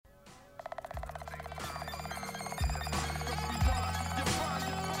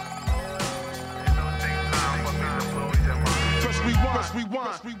Kevin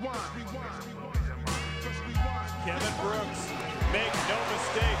Brooks, make no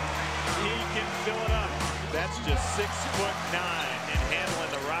mistake, he can fill it up. That's just 6'9" and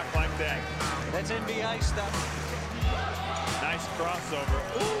handling the rock like that. That's NBA stuff. Nice crossover.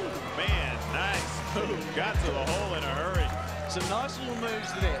 Ooh, man, nice move. Got to the hole in a hurry. Some nice little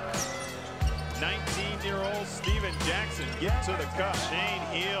moves there. 19-year-old Steven Jackson getting to the cup. Shane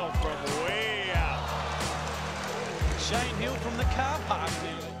Heal from way out. Shane Hill from the car park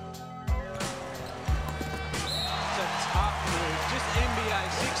there. It's a tough move. Just NBA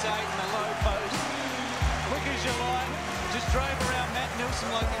 6'8" in the low post. Quick as you like. Just drove around Matt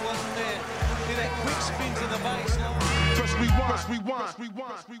Nilsson like he wasn't there. Do that quick spin to the baseline.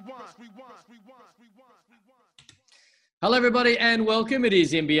 Hello, everybody, and welcome. It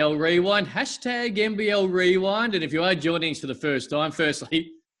is NBL Rewind, hashtag NBL Rewind. And if you are joining us for the first time,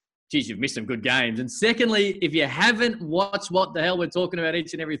 firstly, geez, you've missed some good games. And secondly, if you haven't watched what the hell we're talking about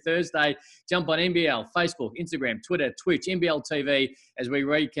each and every Thursday, jump on NBL, Facebook, Instagram, Twitter, Twitch, NBL TV, as we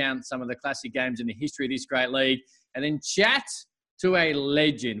recount some of the classic games in the history of this great league. And then chat to a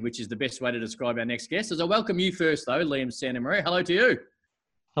legend, which is the best way to describe our next guest. As I welcome you first, though, Liam Santamaria. Hello to you.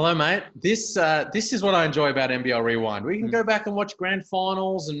 Hello, mate. This is what I enjoy about NBL Rewind. We can go back and watch grand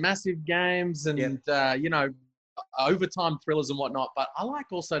finals and massive games and, overtime thrillers and whatnot. But I like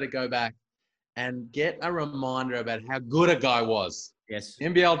also to go back and get a reminder about how good a guy was. Yes.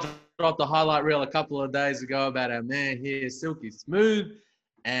 NBL dropped a highlight reel a couple of days ago about our man here, Silky Smooth.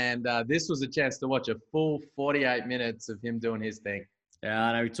 And this was a chance to watch a full 48 minutes of him doing his thing. Yeah,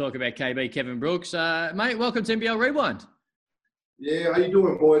 I know we talk about KB, Kevin Brooks. Mate, welcome to NBL Rewind. Yeah, how you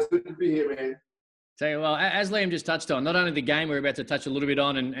doing, boys? Good to be here, man. Tell you, well, as Liam just touched on, not only the game we're about to touch a little bit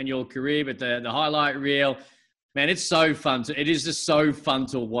on and your career, but the highlight reel. Man, it's so fun. It is just so fun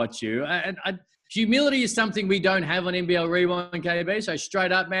to watch you. And humility is something we don't have on NBL Rewind, KB. So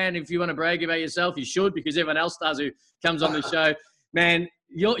straight up, man, if you want to brag about yourself, you should, because everyone else does who comes on the show. Man,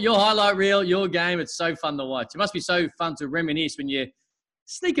 your highlight reel, your game, it's so fun to watch. It must be so fun to reminisce when you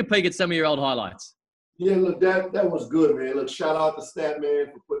sneak a peek at some of your old highlights. Yeah, look, that was good, man. Look, shout out to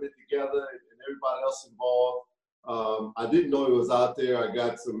Statman for putting it together and everybody else involved. I didn't know it was out there. I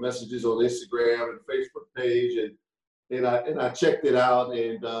got some messages on Instagram and Facebook page, and I checked it out,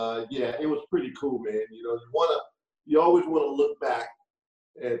 and yeah, it was pretty cool, man. You know, you always want to look back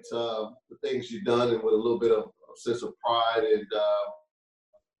at the things you've done, and with a little bit of a sense of pride. And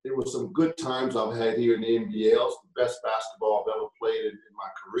there were some good times I've had here in the NBL. It's the best basketball I've ever played in my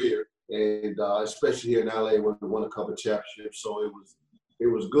career. And especially here in LA when we won a couple of championships. So it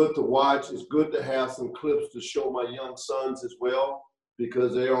was good to watch. It's good to have some clips to show my young sons as well,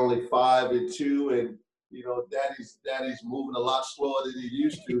 because they're only 5 and 2, and you know, daddy's moving a lot slower than he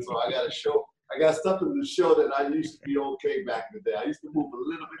used to. So I got something to show that I used to be okay back in the day. I used to move a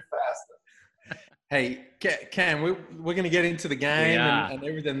little bit faster. Hey, Cam, we're going to get into the game and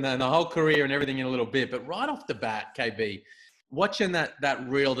everything, and the whole career and everything in a little bit. But right off the bat, KB, watching that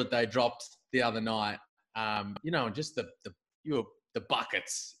reel that they dropped the other night, you know, just the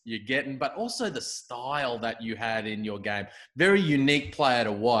buckets you're getting, but also the style that you had in your game. Very unique player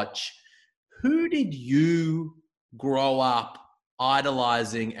to watch. Who did you grow up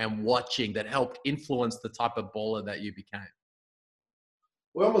idolizing and watching that helped influence the type of baller that you became?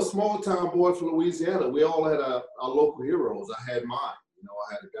 Well, I'm a small town boy from Louisiana. We all had our local heroes. I had mine. You know,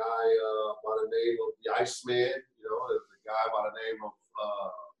 I had a guy by the name of the Iceman. You know, there's a guy by the name of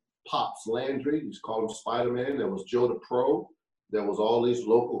Pops Landry. He's called him Spider-Man. There was Joe the Pro. There was all these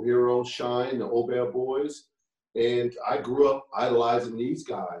local heroes, Shine, the Obert Boys. And I grew up idolizing these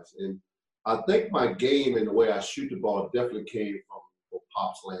guys. And I think my game and the way I shoot the ball definitely came from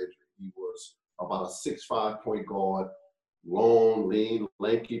Pops Landry. He was about a 6'5" point guard, long, lean,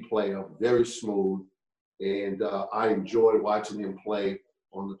 lanky player, very smooth. And I enjoyed watching him play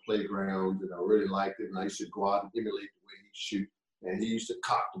on the playground, and I really liked it. And I used to go out and emulate the way he'd shoot. And he used to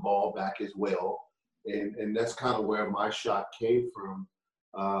cock the ball back as well. And that's kind of where my shot came from.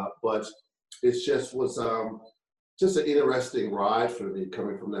 But it just was just an interesting ride for me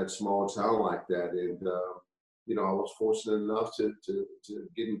coming from that small town like that. And, you know, I was fortunate enough to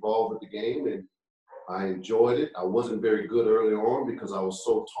get involved with the game, and I enjoyed it. I wasn't very good early on because I was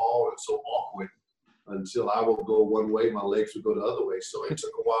so tall and so awkward. Until I would go one way, my legs would go the other way. So it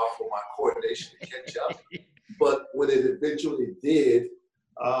took a while for my coordination to catch up. But when it eventually did,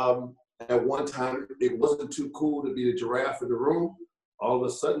 at one time, it wasn't too cool to be the giraffe in the room. All of a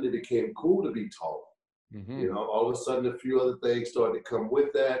sudden, it became cool to be taller. Mm-hmm. You know, all of a sudden, a few other things started to come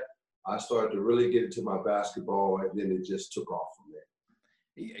with that. I started to really get into my basketball, and then it just took off from there.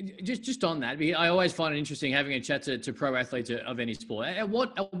 Just on that, I always find it interesting having a chat to pro athletes of any sport. At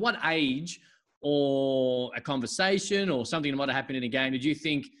what age, or a conversation or something that might have happened in a game, did you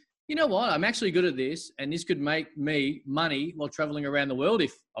think, you know what, I'm actually good at this and this could make me money while traveling around the world,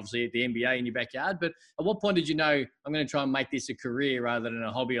 if obviously at the NBA in your backyard? But at what point did you know, I'm going to try and make this a career rather than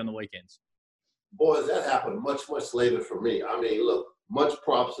a hobby on the weekends? Boys, that happened much, much later for me. I mean, look, much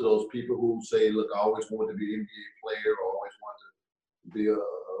props to those people who say, look, I always wanted to be an NBA player, or always wanted to be a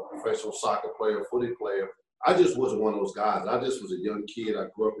professional soccer player, footy player. I just wasn't one of those guys. I just was a young kid. I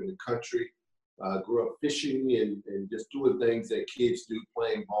grew up in the country. Grew up fishing and just doing things that kids do,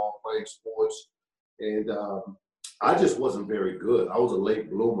 playing ball, playing sports. And I just wasn't very good. I was a late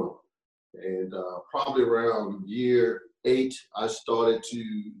bloomer. And probably around year 8, I started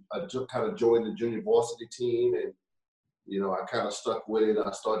to kind of join the junior varsity team. And, you know, I kind of stuck with it.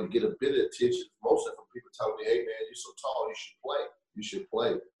 I started to get a bit of attention, mostly from people telling me, hey, man, you're so tall, you should play. You should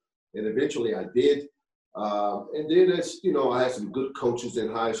play. And eventually I did. And then I had some good coaches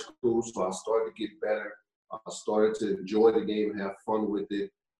in high school, so I started to get better. I started to enjoy the game and have fun with it.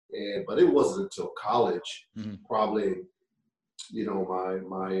 But it wasn't until college, probably, you know,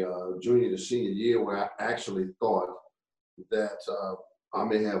 my junior to senior year, where I actually thought that I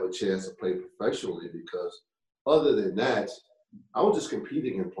may have a chance to play professionally, because other than that, I was just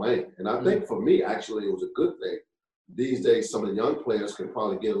competing and playing. And I think for me, actually, it was a good thing. These days, some of the young players can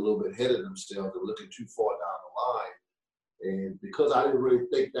probably get a little bit ahead of themselves and looking too far down the line. And because I didn't really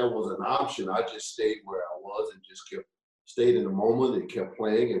think that was an option, I just stayed where I was and just stayed in the moment and kept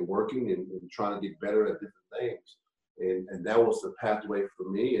playing and working and trying to get better at different things. And that was the pathway for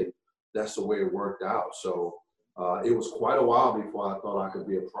me, and that's the way it worked out. So it was quite a while before I thought I could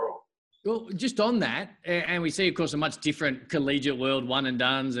be a pro. Well, just on that, and we see, of course, a much different collegiate world, one and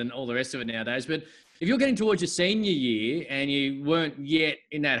dones and all the rest of it nowadays, but if you're getting towards your senior year and you weren't yet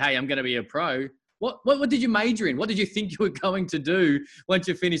in that, hey, I'm going to be a pro, what did you major in? What did you think you were going to do once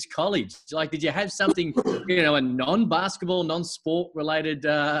you finished college? Like, did you have something, you know, a non-basketball, non-sport related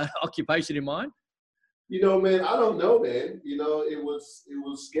occupation in mind? You know, man, I don't know, man. You know, it was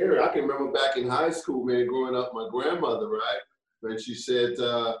scary. I can remember back in high school, man, growing up, my grandmother, right, when she said,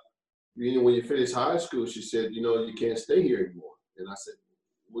 you know, when you finish high school, she said, you know, you can't stay here anymore. And I said,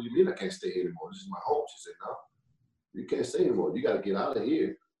 what do you mean I can't stay here anymore? This is my home. She said, no, you can't stay anymore. You got to get out of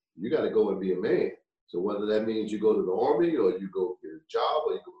here. You got to go and be a man. So whether that means you go to the Army or you go get a job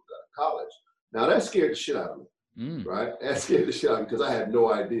or you go to college. Now, that scared the shit out of me, right? That scared the shit out of me because I had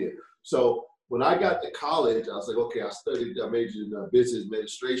no idea. So when I got to college, I was like, okay, I majored in business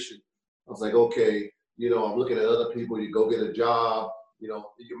administration. I was like, okay, you know, I'm looking at other people. You go get a job. You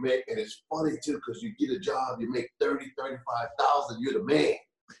know, you make, and it's funny too, because you get a job, you make $30,000, $35,000, you're the man,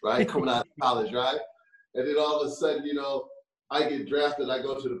 right? Coming out of college, right? And then all of a sudden, you know, I get drafted, I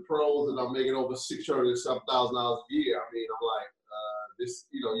go to the pros, and I'm making over $600,000 a year. I mean, I'm like, this,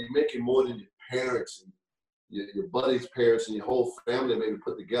 you know, you're making more than your parents and your buddies' parents and your whole family maybe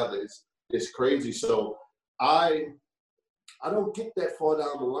put together. It's crazy. So I don't get that far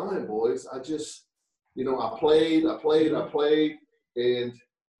down the line, boys. I just, you know, I played. And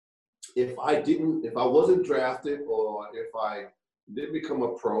if I wasn't drafted or if I didn't become a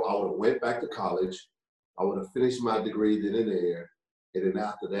pro, I would have went back to college. I would have finished my degree then and there. And then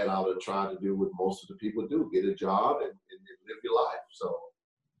after that, I would have tried to do what most of the people do, get a job and live your life. So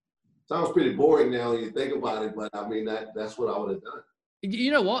sounds pretty boring now when you think about it, but I mean, that's what I would have done.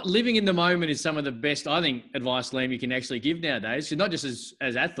 You know what? Living in the moment is some of the best, I think, advice, Liam, you can actually give nowadays. So not just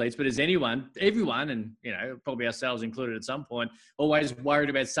as athletes, but as everyone, and, you know, probably ourselves included at some point, always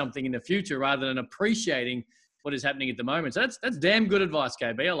worried about something in the future rather than appreciating what is happening at the moment. So that's damn good advice,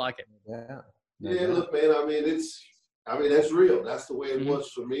 KB. I like it. Yeah, look, man, I mean, that's real. That's the way it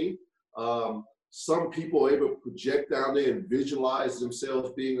was for me. Some people are able to project down there and visualize themselves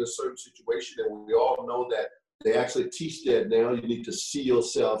being in a certain situation. And we all know that they actually teach that now. You need to see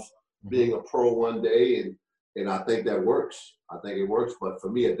yourself being a pro one day. And I think that works. I think it works. But for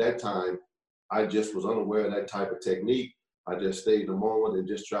me at that time, I just was unaware of that type of technique. I just stayed in the moment and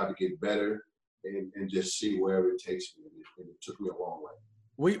just tried to get better and just see wherever it takes me. And it took me a long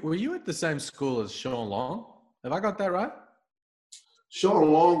way. Were you at the same school as Sean Long? Have I got that right?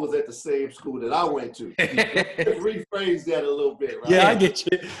 Sean Long was at the same school that I went to. Let's rephrase that a little bit, right? Yeah, I get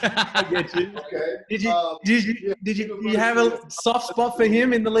you. Okay. Did you have a soft spot for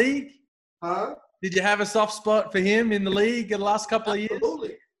him in the league? Huh? Did you have a soft spot for him in the league in the last couple of years?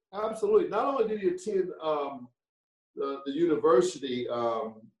 Absolutely. Not only did he attend the university,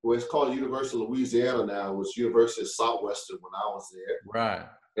 well, it's called University of Louisiana now. It was University of Southwestern when I was there. Right.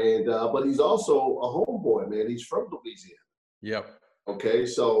 And but he's also a homeboy, man. He's from Louisiana. Yep. Okay,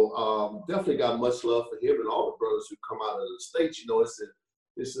 so definitely got much love for him and all the brothers who come out of the States. You know,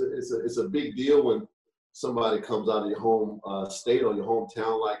 it's a big deal when somebody comes out of your home state or your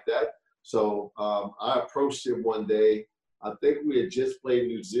hometown like that. So I approached him one day. I think we had just played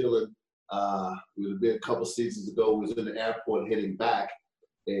New Zealand. It would have been a couple seasons ago. We was in the airport heading back,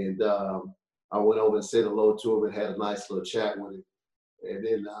 and I went over and said hello to him and had a nice little chat with him. And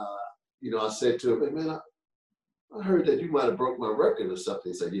then, I said to him, "Hey man, I heard that you might have broke my record or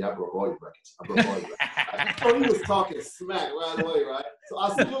something." He said, "Yeah, I broke all your records. I broke all your records." So he was talking smack right away, right? So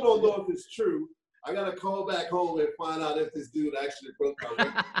I still don't know if it's true. I got to call back home and find out if this dude actually broke my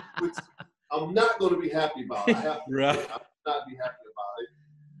record, which I'm not going to be happy about. I have to right. I will not be happy about it.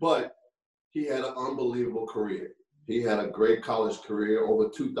 But he had an unbelievable career. He had a great college career, over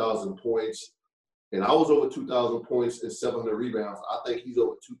 2,000 points. And I was over 2,000 points and 700 rebounds. I think he's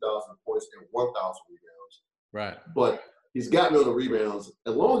over 2,000 points and 1,000 rebounds. Right. But he's got me on the rebounds.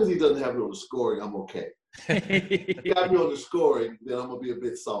 As long as he doesn't have me on the scoring, I'm okay. If he got me on the scoring, then I'm going to be a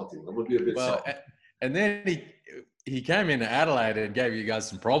bit salty. Salty. And then he came into Adelaide and gave you guys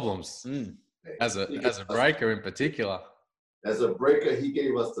some problems as a breaker in particular. As a breaker, he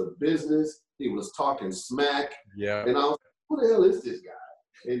gave us the business. He was talking smack. Yeah. And I was like, who the hell is this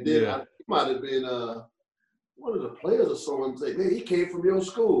guy? And then he might have been one of the players or someone say, "Man, he came from your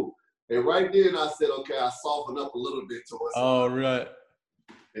school." And right then I said, okay, I softened up a little bit towards him. Oh, right.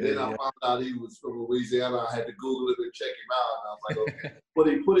 And then I found out he was from Louisiana. I had to Google it and check him out. And I was like, okay. But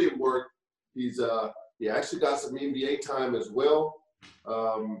he put in work. He actually got some NBA time as well.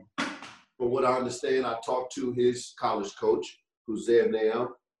 From what I understand, I talked to his college coach, who's there now,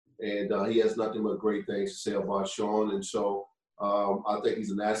 and he has nothing but great things to say about Sean. And so I think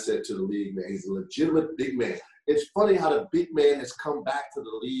he's an asset to the league, man. He's a legitimate big man. It's funny how the big man has come back to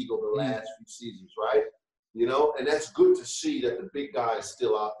the league over the last few seasons, right? You know, and that's good to see that the big guy is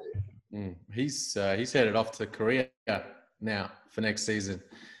still out there. He's headed off to Korea now for next season.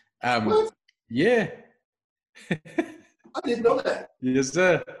 What? Yeah. I didn't know that. Yes,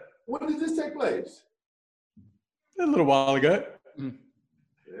 sir. When did this take place? A little while ago. Yeah,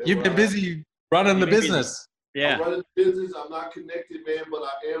 You've been busy running the business. Yeah. I'm running the business. I'm not connected, man, but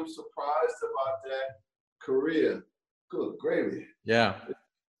I am surprised about that. Korea. Good gravy. Yeah.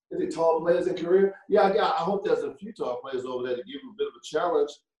 Is it tall players in Korea? Yeah, I hope there's a few tall players over there to give them a bit of a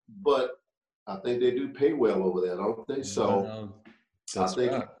challenge, but I think they do pay well over there, don't they? So I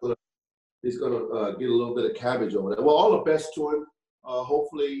think he's going to get a little bit of cabbage over there. Well, all the best to him.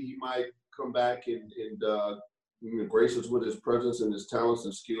 Hopefully he might come back and grace us with his presence and his talents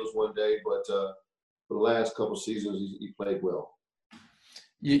and skills one day. But for the last couple of seasons, he played well.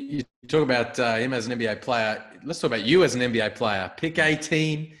 You talk about him as an NBA player. Let's talk about you as an NBA player. Pick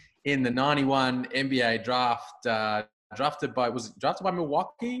 18 in the 91 NBA draft. Drafted by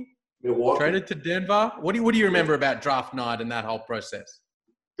Milwaukee? Milwaukee. Traded to Denver. What do you remember about draft night and that whole process?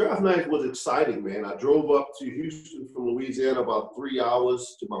 Draft night was exciting, man. I drove up to Houston from Louisiana about 3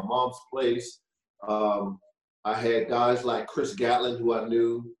 hours to my mom's place. I had guys like Chris Gatlin, who I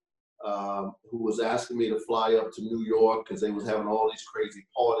knew, who was asking me to fly up to New York because they was having all these crazy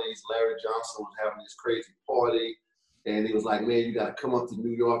parties. Larry Johnson was having this crazy party. And he was like, "Man, you got to come up to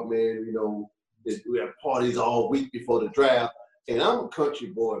New York, man. You know, we have parties all week before the draft." And I'm a country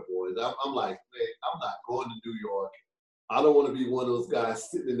boy, boys. I'm like, man, I'm not going to New York. I don't want to be one of those guys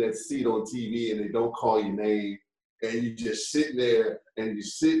sitting in that seat on TV and they don't call your name and you just sitting there and you're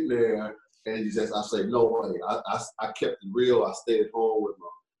sitting there and you just, I say, no way. I kept it real. I stayed home with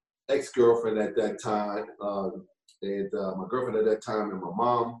my ex-girlfriend at that time and my girlfriend at that time and my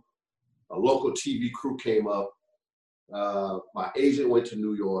mom. A local TV crew came up. My agent went to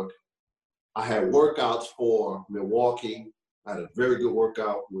New York. I had workouts for Milwaukee. I had a very good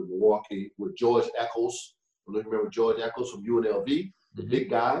workout with Milwaukee with George Eccles. I don't remember George Eccles from UNLV, the big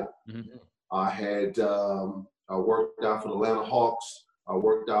guy. Mm-hmm. I worked out for the Atlanta Hawks. I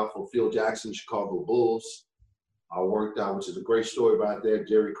worked out for Phil Jackson, Chicago Bulls. I worked out, which is a great story about that.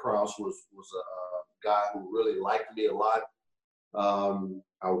 Jerry Krause was a guy who really liked me a lot.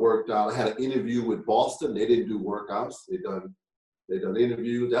 I worked out. I had an interview with Boston. They didn't do workouts. They done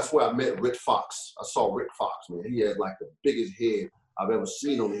interviews. That's where I met Rick Fox. I saw Rick Fox, man. He has like the biggest head I've ever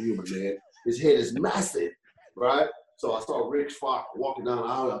seen on a human, man. His head is massive, right? So I saw Rick Fox walking down the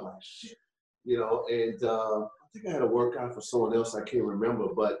aisle. I'm like, shit, you know. And I think I had a workout for someone else. I can't remember,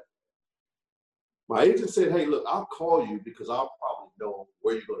 but my agent said, "Hey, look, I'll call you because I'll probably know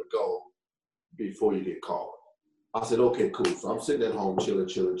where you're going to go before you get called." I said, "Okay, cool." So I'm sitting at home, chilling.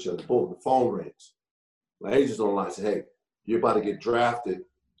 Boom, the phone rings. My agent's on the line. I said, "Hey, you're about to get drafted.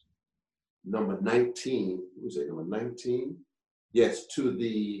 Number 19. Who's that? Number 19? Yes, to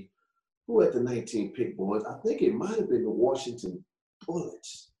the, who had the 19 pick, boys? I think it might have been the Washington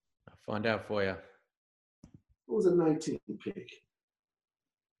Bullets. I'll find out for you. Who was the 19 pick?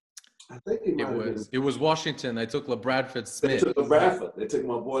 I think it might have been. It was Washington. They took LeBradford Smith. They took LeBradford. They took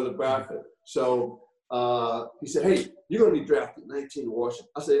my boy LeBradford. So he said, hey, you're going to be drafted 19 in Washington.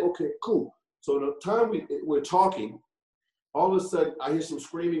 I said, okay, cool. So the time we're talking, all of a sudden I hear some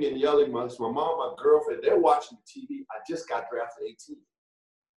screaming and yelling. My mom, my girlfriend, they're watching the TV. I just got drafted 18.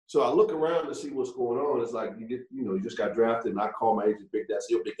 So I look around to see what's going on. It's like, you just got drafted. And I call my agent, Big Dad. I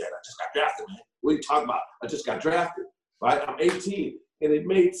say, yo, Big Dad, I just got drafted, man. What are you talking about? I just got drafted, right? I'm 18. And it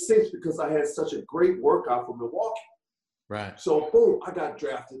made sense because I had such a great workout for Milwaukee. Right. So, boom, I got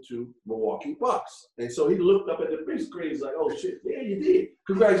drafted to Milwaukee Bucks. And so he looked up at the big screen. He's like, oh, shit, yeah, you did.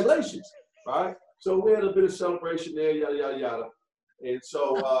 Congratulations, right? So we had a bit of celebration there, yada, yada, yada. And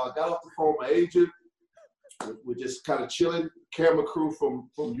so I got off the phone with my agent. We're just kind of chilling. Camera crew from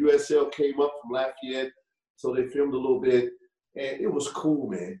USL came up from Lafayette. So they filmed a little bit. And it was cool,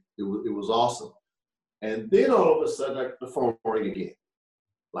 man. It was awesome. And then all of a sudden, the phone rang again,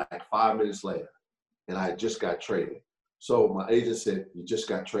 like 5 minutes later. And I just got traded. So my agent said, you just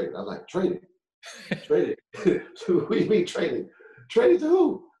got traded. I was like, traded? Traded? What do you mean traded? Traded to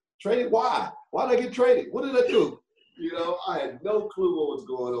who? Traded why? Why did I get traded? What did I do? I had no clue what was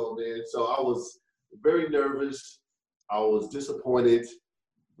going on, man. So I was very nervous. I was disappointed.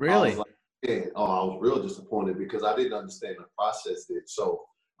 Really? I was like, man, I was real disappointed because I didn't understand the process there. So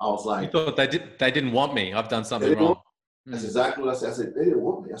I was like, you thought they didn't want me. I've done something wrong. That's exactly what I said. I said, they didn't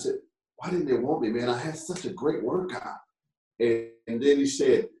want me. I said, why didn't they want me, man? I had such a great workout. And then he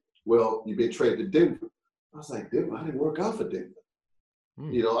said, well, you've been traded to Denver. I was like, Denver? I didn't work out for Denver. I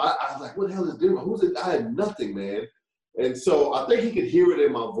was like, what the hell is Denver? Who's it? I had nothing, man. And so I think he could hear it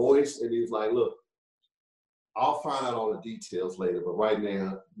in my voice. And he was like, look, I'll find out all the details later. But right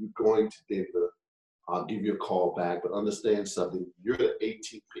now, you're going to Denver. I'll give you a call back. But understand something. You're the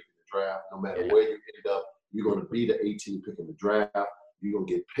 18th pick in the draft. No matter where you end up, you're going to be the 18th pick in the draft. You're going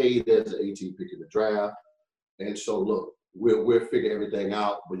to get paid as the 18th pick in the draft. And so, look, we'll figure everything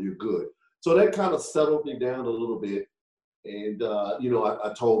out, but you're good. So that kind of settled me down a little bit. And,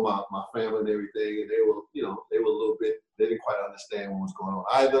 I told my family and everything, and they were a little bit, they didn't quite understand what was going on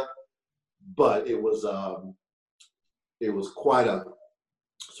either. But it was quite a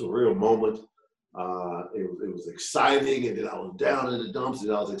surreal moment. It was exciting, and then I was down in the dumps,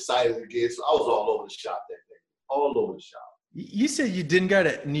 and I was excited again. So I was all over the shop that day, all over the shop. You said you didn't go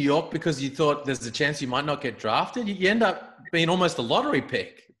to New York because you thought there's a chance you might not get drafted. You end up being almost a lottery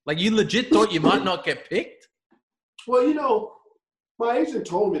pick. Like, you legit thought you might not get picked? Well, my agent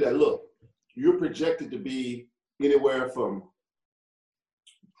told me that, look, you're projected to be anywhere from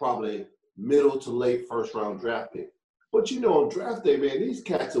probably middle to late first round draft pick. But on draft day, man, these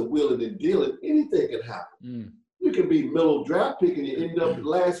cats are wheeling and dealing. Anything can happen. You can be middle draft pick and you end up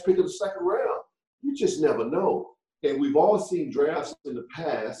last pick of the second round. You just never know. And we've all seen drafts in the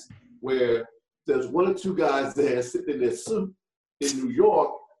past where there's one or two guys there sitting in their suit in New York,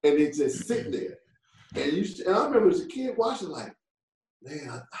 and they just sitting there. And I remember as a kid watching, like,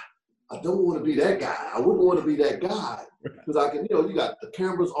 man, I don't want to be that guy. I wouldn't want to be that guy because I can, you got the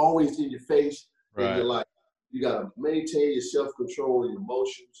cameras always in your face, and you're like, you got to maintain your self-control and your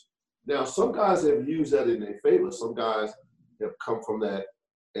emotions. Now, some guys have used that in their favor. Some guys have come from that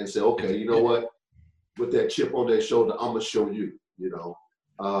and say, okay, you know what? With that chip on their shoulder, I'm going to show you,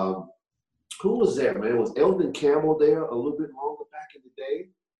 Who was there, man? Was Eldon Campbell there a little bit longer back in the day?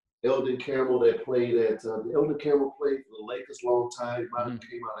 Eldon Campbell that played Eldon Campbell played for the Lakers a long time. He might have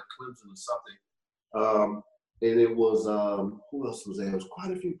came out of Clemson or something. And it was, who else was there? It was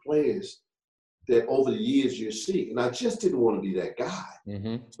quite a few players that over the years you see. And I just didn't want to be that guy.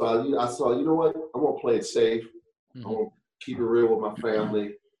 So I saw, you know what? I'm going to play it safe. I'm going to keep it real with my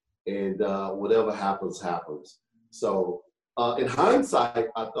family. And whatever happens, happens. So in hindsight,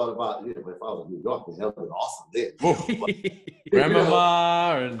 I thought about, if I was in New York, that would have been awesome then.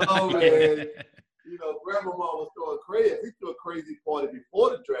 Grandmama. Oh, man. Grandmama was throwing crazy. He threw a crazy party before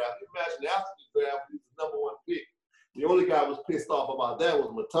the draft. Imagine after the draft, he was the number one pick. The only guy who was pissed off about that was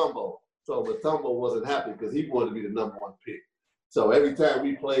Mutombo. So Mutombo wasn't happy because he wanted to be the number one pick. So every time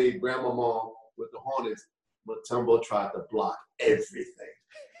we played Grandmama with the Hornets, Mutombo tried to block everything.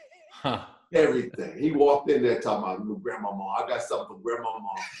 Everything. He walked in there talking about Grandmama. I got something for Grandmama.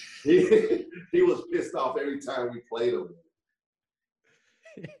 He was pissed off every time we played him.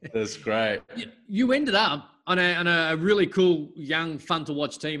 That's great. You ended up on a really cool, young, fun to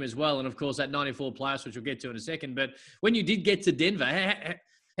watch team as well. And of course, that 94 Players, which we'll get to in a second. But when you did get to Denver,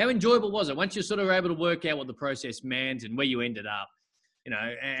 How enjoyable was it once you sort of were able to work out what the process meant and where you ended up, you know,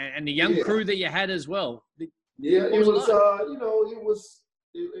 and the young crew that you had as well? Yeah, it was, you know,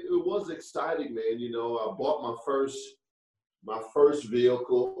 it was exciting, man. You know, I bought my first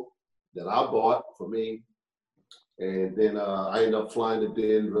vehicle that I bought for me. And then I ended up flying to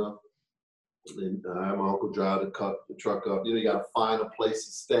Denver. And I had my uncle drive the truck up. You know, you got to find a place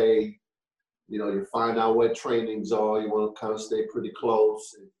to stay. You know, you find out where trainings are. You want to kind of stay pretty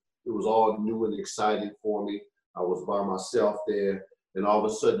close. And it was all new and exciting for me. I was by myself there. And all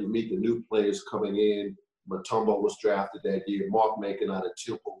of a sudden, you meet the new players coming in. Mutombo was drafted that year. Mark Macon out of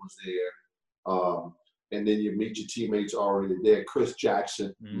Temple was there. And then you meet your teammates already there. Chris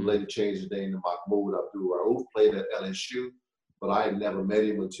Jackson, who later changed his name to Mahmoud Abdul-Rauf, played at LSU, but I had never met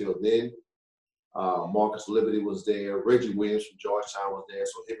him until then. Marcus Liberty was there. Reggie Williams from Georgetown was there,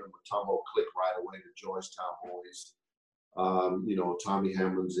 so him and Mutombo clicked right away, the Georgetown boys. You know, Tommy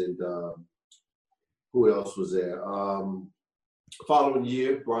Hammonds and who else was there? Following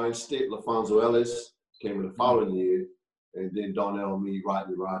year, Brian Stitt, LaFonso Ellis came in the following year, and then Donnell Meade,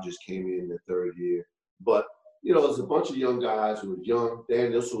 Rodney Rogers came in the third year. But, you know, there's a bunch of young guys who were young.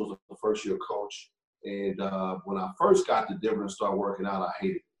 Dan Nissel was a first-year coach. And when I first got to Denver and started working out, I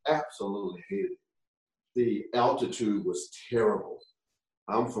hated it. Absolutely hated it. The altitude was terrible.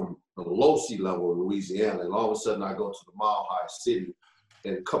 I'm from the low sea level in Louisiana, and all of a sudden I go to the Mile High City,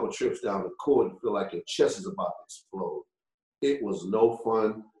 and a couple trips down the court and feel like your chest is about to explode. It was no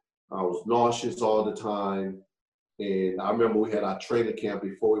fun. I was nauseous all the time. And I remember we had our training camp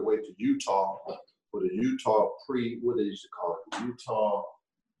before we went to Utah, with a Utah what they used to call it, Utah,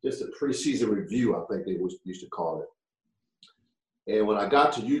 just a preseason review, I think they used to call it. And when I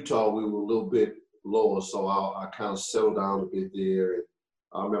got to Utah, we were a little bit lower, so I kind of settled down a bit there. And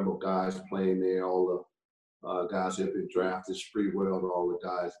I remember guys playing there, all the guys who had been drafted, Spreewell and all the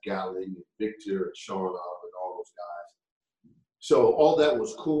guys, Gatling and Victor and Sean Oliver and all those guys. So all that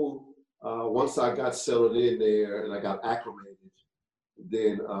was cool. Once I got settled in there and I got acclimated,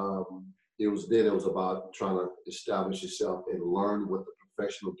 then it was about trying to establish yourself and learn what the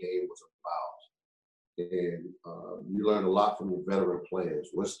professional game was about. And you learn a lot from the veteran players.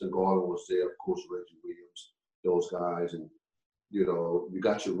 Winston Garland was there, of course, Reggie Williams, those guys. And, you know, you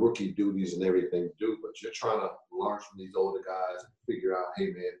got your rookie duties and everything to do, but you're trying to learn from these older guys and figure out, hey,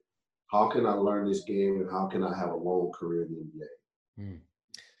 man, how can I learn this game and how can I have a long career in the NBA?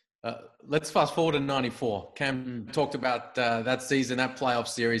 Let's fast forward to 94. Cam talked about that season, that playoff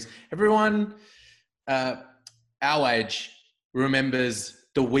series. Everyone our age remembers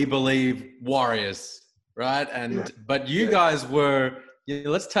the We Believe Warriors, right? But you guys were,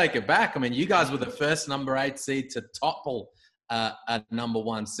 let's take it back. I mean, you guys were the first number 8 seed to topple a number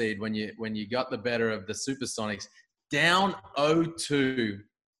 1 seed when you got the better of the Supersonics. Down 0-2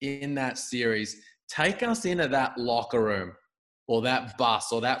 in that series. Take us into that locker room, or that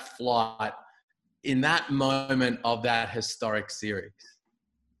bus, or that flight, in that moment of that historic series?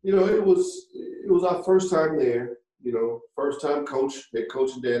 You know, it was our first time there. You know, first time head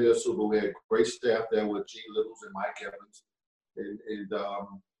coach Dan Nissel, but we had great staff there with Gene Littles and Mike Evans. And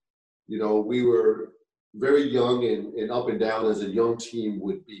you know, we were very young and up and down as a young team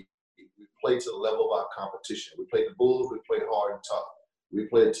would be. We played to the level of our competition. We played the Bulls, we played hard and tough. We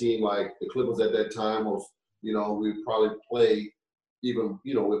played a team like the Clippers at that time was, you know, we'd probably play even,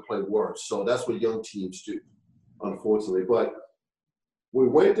 you know, we'd play worse. So that's what young teams do, unfortunately. But we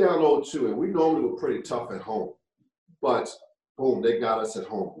went down 0-2, and we normally were pretty tough at home. But, boom, they got us at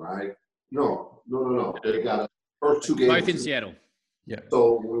home, right? No. They got us first 2 games. Both in Seattle. Yeah.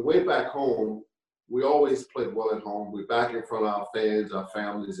 So when we went back home, we always played well at home. We're back in front of our fans, our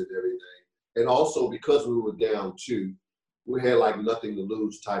families, and everything. And also because we were down 2, we had like nothing to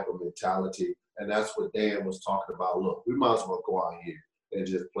lose type of mentality. And that's what Dan was talking about. Look, we might as well go out here and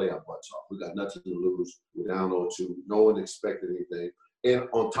just play our butts off. We got nothing to lose. We're down 0-2. No one expected anything. And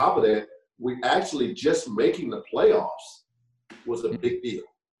on top of that, we actually just making the playoffs was a big deal.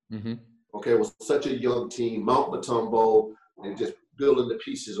 Mm-hmm. Okay, it was such a young team. Mount Mutombo, and just building the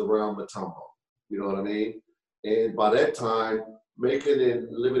pieces around Mutombo. You know what I mean? And by that time, Macon and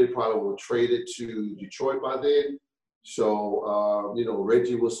Liberty probably were traded to Detroit by then. So, you know,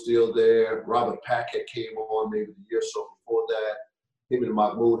 Reggie was still there. Robert Packett came on maybe the year or so before that. Him and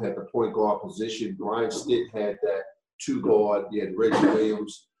Mahmoud had the point guard position. Brian Stitt had that 2 guard. You had Reggie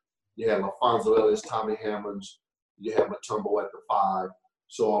Williams. You had LaFonso Ellis, Tommy Hammonds. You had Mutombo at the 5.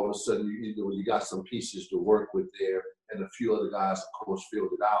 So all of a sudden, you got some pieces to work with there. And a few other guys, of course,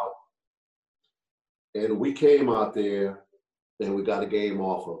 filled it out. And we came out there, and we got a game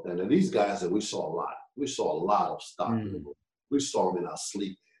off of them. And these guys that we saw a lot. We saw a lot of stuff. We saw them in our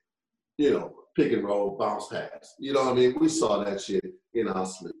sleep. You know, pick and roll, bounce pass. You know what I mean? We saw that shit in our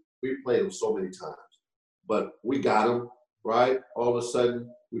sleep. We played them so many times. But we got them, right? All of a sudden,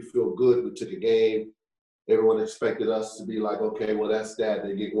 we feel good. We took a game. Everyone expected us to be like, okay, well, that's that.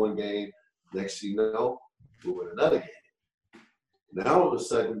 They get one game. Next thing you know, we win another game. Now, all of a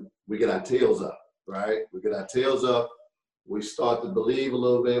sudden, we get our tails up, right? We get our tails up. We start to believe a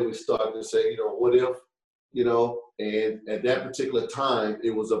little bit. We start to say, you know, what if, you know? And at that particular time,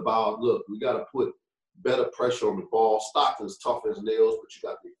 it was about, look, we got to put better pressure on the ball. Stockton's tough as nails, but you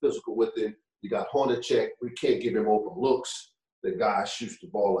got to be physical with him. You got Hornacek. We can't give him open looks. The guy shoots the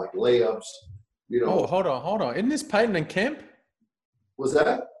ball like layups. You know. Oh, hold on. Isn't this Peyton and Kemp? Was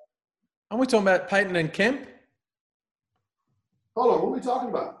that? Aren't we talking about Peyton and Kemp? Hold on, what are we talking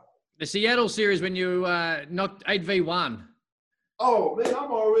about? The Seattle series when you knocked 8v1. Oh, man,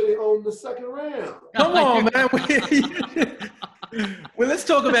 I'm already on the second round. Come on, man. Well, let's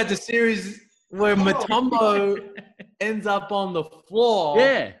talk about the series where Mutombo ends up on the floor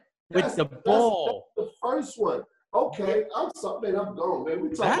with the ball. That's the first one. Okay, I'm sorry, man, I'm gone, man. We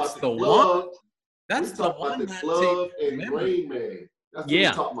talking That's about the one. glove. That's the one. The glove and Rain Man. That's what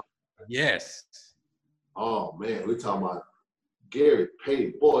we're talking about. Yes. Oh, man, we're talking about Gary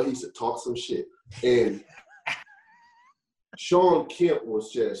Payton. Boy, he used to talk some shit. And Sean Kemp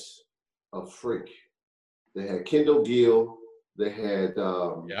was just a freak. They had Kendall Gill. They had,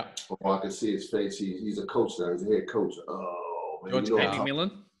 I can see his face. He's a coach now. He's a head coach. Oh, man. George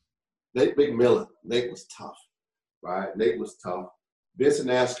McMillan. Nate McMillan. Nate was tough, right? Nate was tough. Vincent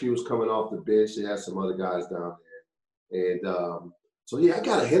Askew was coming off the bench. They had some other guys down there. And so, yeah, I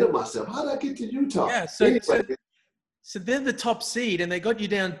got ahead of myself. How did I get to Utah? Yeah, so they're the top seed, and they got you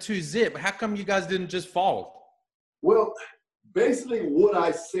down 2-0. How come you guys didn't just fold? Well, basically what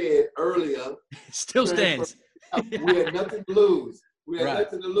I said earlier still stands. We had nothing to lose.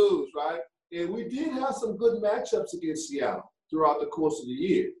 Nothing to lose, right? And we did have some good matchups against Seattle throughout the course of the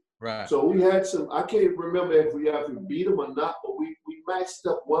year. Right. So we had some, I can't remember if we actually beat them or not, but we matched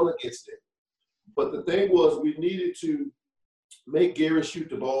up well against them. But the thing was, we needed to make Gary shoot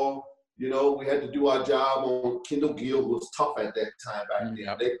the ball. You know, we had to do our job on Kendall Gill, who was tough at that time back then.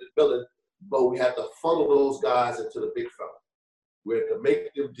 They were villain, but we had to funnel those guys into the big fella. We had to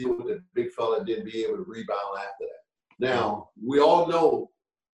make them deal with the big fella and then be able to rebound after that. Now, we all know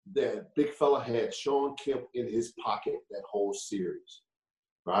that big fella had Sean Kemp in his pocket that whole series,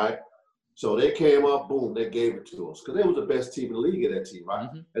 right? So they came up, boom, they gave it to us. Because they was the best team in the league at that team, right?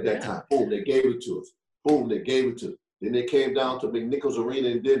 At that time. Boom, they gave it to us. Boom, they gave it to us. Then they came down to McNichols Arena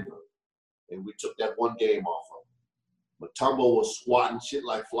in Denver, and we took that one game off of them. Mutombo was swatting shit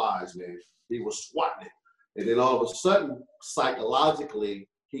like flies, man. He was swatting it. And then all of a sudden, psychologically,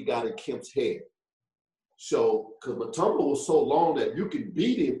 he got in Kemp's head. So, because Mutombo was so long that you could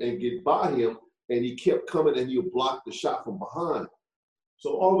beat him and get by him, and he kept coming and he would block the shot from behind.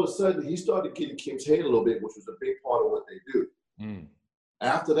 So all of a sudden, he started getting Kemp's head a little bit, which was a big part of what they do.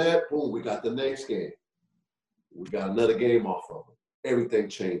 After that, boom, we got the next game. We got another game off of him. Everything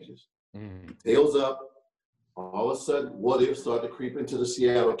changes. Tails up. All of a sudden, what if started to creep into the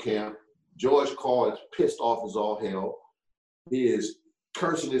Seattle camp. George Karl is pissed off as all hell. He is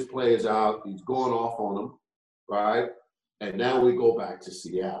cursing his players out. He's going off on them, right? And now we go back to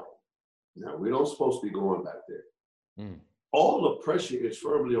Seattle. Now, we don't supposed to be going back there. All the pressure is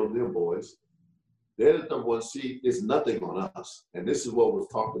firmly on them, boys. They're the number one seed. It's nothing on us. And this is what was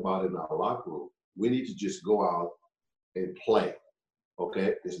talked about in our locker room. We need to just go out and play,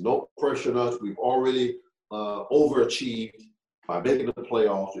 okay? There's no pressure on us. We've already overachieved by making the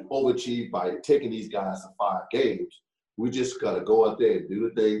playoffs. We've overachieved by taking these guys to 5 games. We just got to go out there and do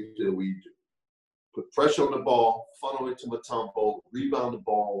the things that we do. Put pressure on the ball, funnel it to Mutombo, rebound the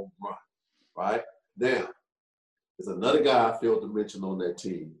ball, run, right? Now, there's another guy I failed to mention on that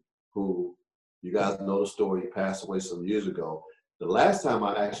team who, you guys know the story, he passed away some years ago. The last time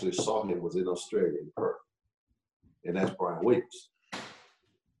I actually saw him was in Australia, in Perth, and that's Brian Williams.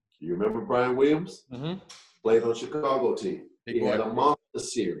 You remember Brian Williams? Played on Chicago team. He had a monster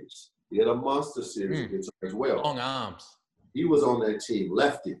series. Against us as well. Long arms. He was on that team,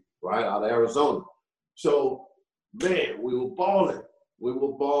 lefty, right, out of Arizona. So, man, we were balling.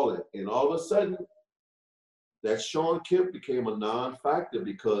 And all of a sudden, that Sean Kemp became a non-factor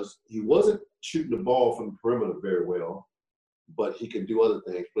because he wasn't shooting the ball from the perimeter very well, but he can do other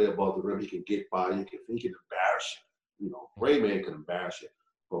things, play above the rim, he can get by, he can embarrass you. You know, Rayman can embarrass you,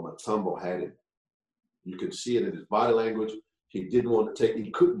 but Mutombo had it. You could see it in his body language. He didn't want to he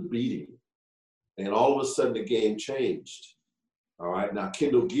couldn't beat him. And all of a sudden the game changed. All right, now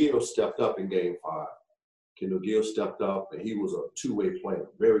Kendall Gill stepped up in game 5. Kendall Gill stepped up, and he was a two-way player,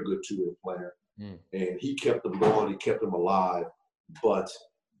 very good two-way player. And he kept them going. He kept them alive. But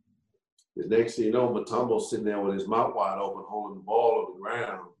the next thing you know, Mutombo's sitting there with his mouth wide open, holding the ball on the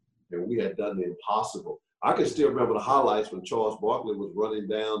ground, and we had done the impossible. I can still remember the highlights when Charles Barkley was running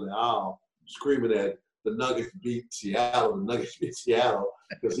down the aisle, screaming that the Nuggets beat Seattle,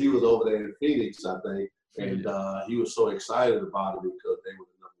 because he was over there in Phoenix, I think. And he was so excited about it because they were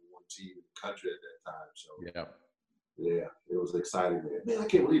the #1 team in the country at that time. So, yeah, it was exciting, man. Man, I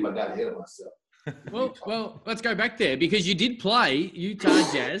can't believe I got ahead of myself. Well, let's go back there because you did play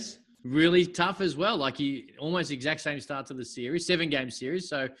Utah Jazz really tough as well. Like you almost exact same start to the series, 7-game series,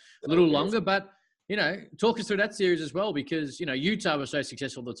 so a little longer. But, talk us through that series as well because, Utah was so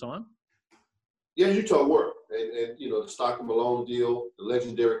successful at the time. Yeah, Utah were. And the Stockton Malone deal, the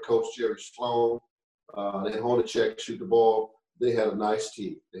legendary coach Jerry Sloan, they had Hornacek shoot the ball. They had a nice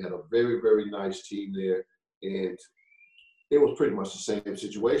team. They had a very, very nice team there. And it was pretty much the same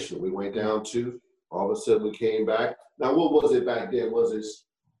situation. We went down 2. All of a sudden, we came back. Now, what was it back then? It wasn't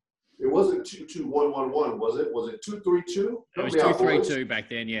 2-2-1-1-1, was it? Was it 2-3-2? It was 2-3-2 back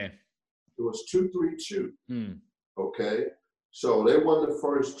then, yeah. It was 2-3-2. Okay. So they won the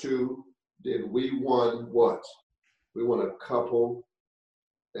first 2. Then we won what? We won a couple.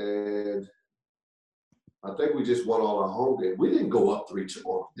 And I think we just won all our home games. We didn't go up 3-2.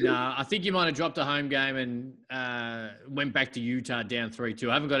 No, I think you might have dropped a home game and went back to Utah down 3-2.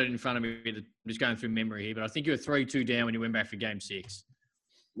 I haven't got it in front of me. I'm just going through memory here, but I think you were 3-2 down when you went back for Game 6.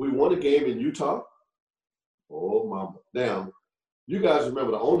 We won a game in Utah. Oh, mama. Now, you guys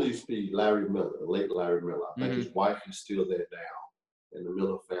remember the owner used to be Larry Miller, the late Larry Miller. I think his wife is still there now, and the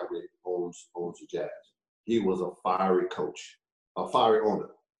Miller family owns the Jazz. He was a fiery coach, a fiery owner,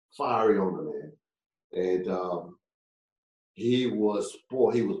 man. And he was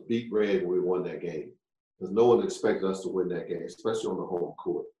beat red when we won that game because no one expected us to win that game, especially on the home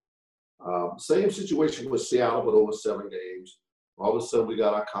court. Same situation with Seattle, but over 7 games. All of a sudden, we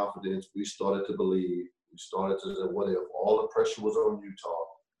got our confidence. We started to believe. We started to say, what if all the pressure was on Utah?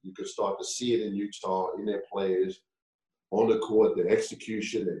 You could start to see it in Utah, in their players, on the court, their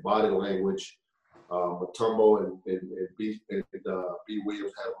execution, their body language. Mutombo and B.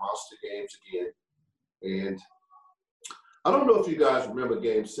 Williams had monster games again. And I don't know if you guys remember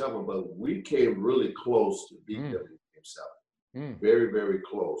Game 7, but we came really close to beating them in Game 7. Very, very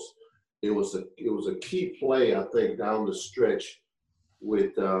close. It was a key play, I think, down the stretch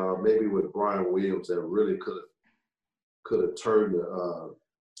with maybe with Brian Williams that really could have turned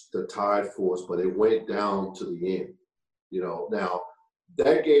the tide for us, but it went down to the end. Now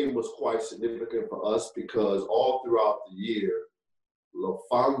that game was quite significant for us because all throughout the year,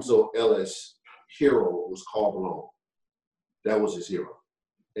 LaFonso Ellis' hero was Karl Malone. That was his hero.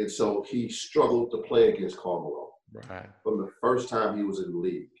 And so he struggled to play against Karl Malone from the first time he was in the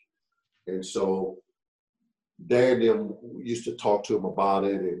league. And so Dan and them used to talk to him about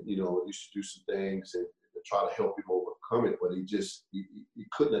it and, used to do some things and try to help him overcome it. But he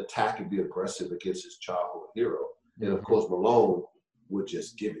couldn't attack and be aggressive against his childhood hero. And, of course, Malone would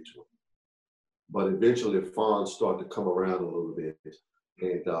just give it to him. But eventually, Fonz started to come around a little bit.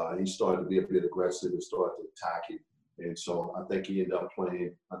 And he started to be a bit aggressive and started to attack him. And so I think he ended up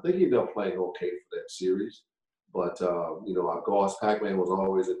playing okay for that series. But, our guards, Pac-Man was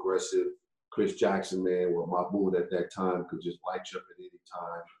always aggressive. Chris Jackson, man, Mahmoud at that time could just light you up at any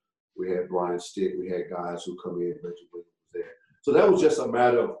time. We had Brian Stick. We had guys who come in. Reggie Williams was there. So that was just a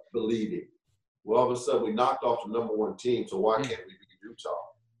matter of believing. Well, all of a sudden, we knocked off the #1 team, so why can't we beat Utah?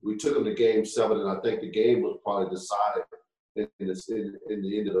 We took them to Game 7, and I think the game was probably decided in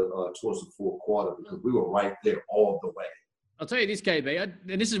the end of towards the fourth quarter because we were right there all the way. I'll tell you this, KB,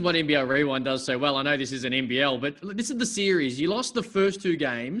 and this is what NBL Rewind does so well. I know this is an NBL, but this is the series. You lost the first 2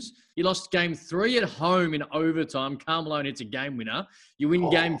 games. You lost Game 3 at home in overtime. Karl Malone hits a game winner. You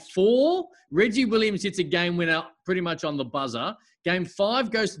win Game 4. Reggie Williams hits a game winner pretty much on the buzzer. Game 5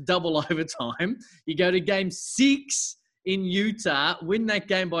 goes to double overtime. You go to Game 6 in Utah, win that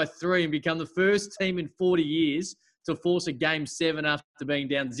game by 3 and become the first team in 40 years to force a Game 7 after being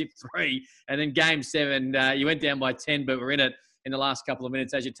down zip 3. And then Game 7, you went down by 10, but we're in it in the last couple of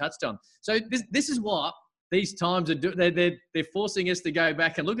minutes, as you touched on. So this is what these times are doing. They're forcing us to go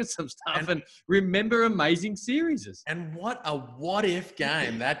back and look at some stuff and remember amazing series. And what a what-if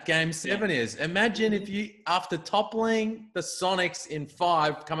game that Game 7 is. Imagine if you, after toppling the Sonics in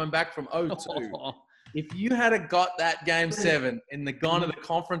 5, coming back from 0-2, if you had got that Game 7 and gone to the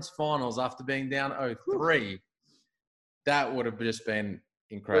conference finals after being down 0-3, that would have just been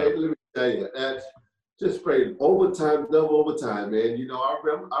incredible. Let me tell you, that's just great. Overtime, double overtime, man.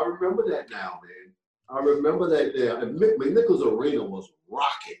 I remember that now, man. I remember that day. And McNichols Arena was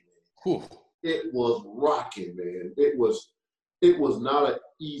rocking, man. It was rocking, man. It was not an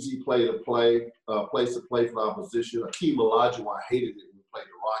easy place to play for the opposition. Akeem Olajuwon hated it when we played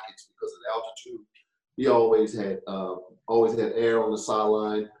the Rockets because of the altitude. He always had air on the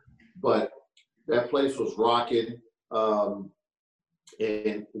sideline, but that place was rocking.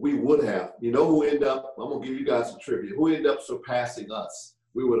 And we would have, who ended up, I'm going to give you guys some trivia, who ended up surpassing us.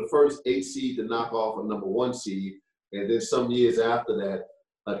 We were the first 8 seed to knock off a number 1 seed. And then some years after that,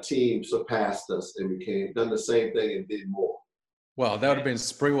 a team surpassed us and done the same thing and did more. Well, that would have been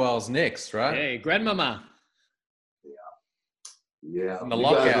Sprewell's Knicks, right? Hey, grandmama. Yeah. And the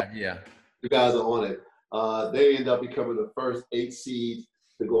lockout, You guys are on it. They end up becoming the first 8 seed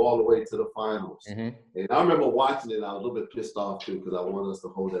to go all the way to the finals. And I remember watching it, I was a little bit pissed off too because I wanted us to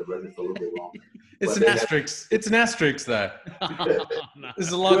hold that record for a little bit longer. It's an asterisk. It's an asterisk, though.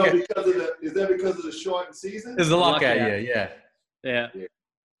 It's a lockout. Is that because of the shortened season? It's a lockout, yeah.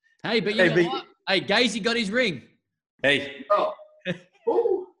 Hey, but you know what? Hey, Gazy got his ring. Hey. Oh.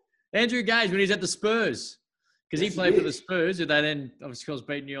 Andrew Gaze when he's at the Spurs. Because he played for the Spurs, who they then, of course,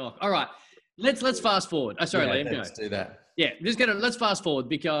 beat New York. All right. Let's fast forward. Oh, sorry, Liam. Let's do that. Yeah, let's fast forward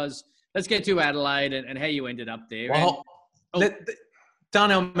because let's get to Adelaide and how you ended up there. Well,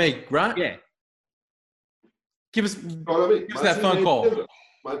 Darnell Meek, right? Yeah. Give us that phone call.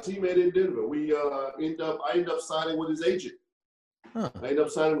 My teammate in Denver. I ended up signing with his agent. I ended up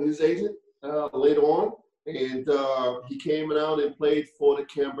signing with his agent later on, and he came out and played for the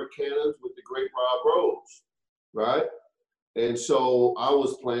Canberra Cannons with the great Rob Rose, right? And so I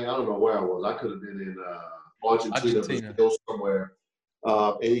was playing. I don't know where I was. I could have been in Argentina. Brazil, somewhere.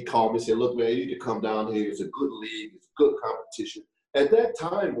 And he called me and said, "Look, man, you need to come down here. It's a good league. It's good competition." At that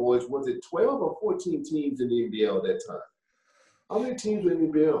time, boys, was it 12 or 14 teams in the NBL at that time? How many teams were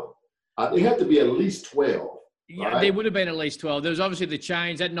in the NBL? It had to be at least 12. Yeah, right? there would have been at least 12. There was obviously the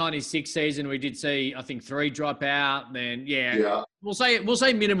change. That 96 season, we did see, I think, 3 drop out. Then, we'll say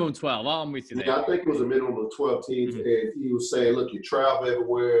minimum 12. I'm with you there. Yeah, I think it was a minimum of 12 teams. And he was saying, look, you travel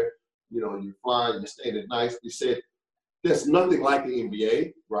everywhere. You fly, you're staying at night. He said, there's nothing like the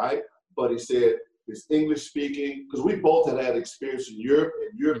NBA, right? But he said, it's English speaking, because we both had experience in Europe,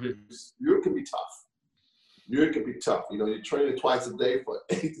 and Europe can be tough. Europe can be tough. You're training twice a day for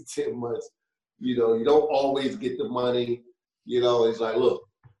 8 to 10 months. You don't always get the money. It's like, look,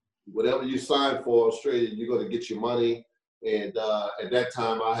 whatever you sign for Australia, you're going to get your money. And at that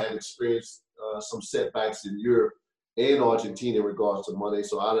time, I had experienced some setbacks in Europe and Argentina in regards to money.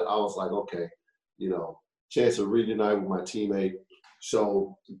 So I was like, okay, chance of reunite with my teammate.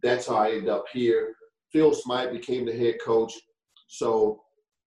 So that's how I ended up here. Phil Smythe became the head coach. So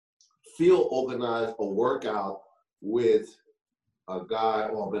Phil organized a workout with a guy,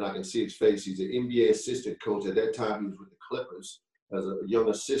 I can see his face. He's an NBA assistant coach. At that time, he was with the Clippers as a young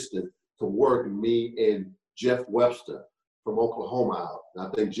assistant to work me and Jeff Webster from Oklahoma out. And I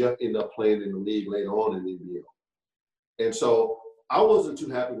think Jeff ended up playing in the league later on in the NBA. And so I wasn't too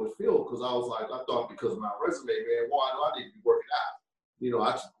happy with Phil because I was like, I thought because of my resume, man, why do I need to be working out?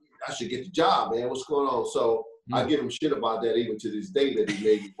 I should get the job, man. What's going on? So I give him shit about that even to this day that he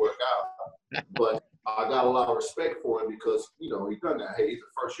made me work out. But I got a lot of respect for him because, he done that. Hey, he's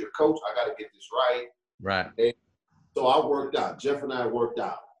a first-year coach. I got to get this right. Right. And so I worked out. Jeff and I worked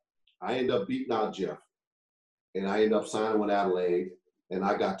out. I ended up beating out Jeff. And I ended up signing with Adelaide, and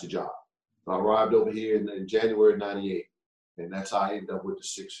I got the job. So I arrived over here in January '98, and that's how I ended up with the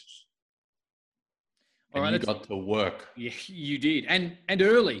Sixers. And you got to work. Yeah, you did. And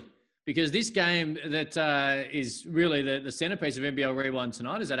early. Because this game that is really the centerpiece of NBL Rewind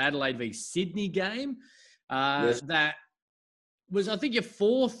tonight is that Adelaide v Sydney game. Yes. That was, I think, your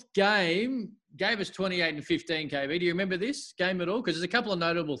 4th game. Gave us 28 and 15 KB. Do you remember this game at all? Because there's a couple of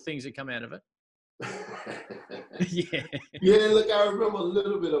notable things that come out of it. Yeah. Yeah, look, I remember a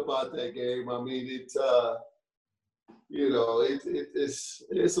little bit about that game. I mean, it's a little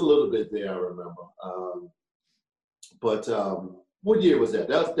bit there, I remember. But what year was that?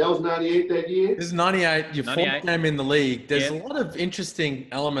 That was 98 that year? This is 98, your 4th game in the league. There's a lot of interesting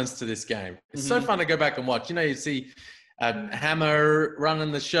elements to this game. It's so fun to go back and watch. You see Hammer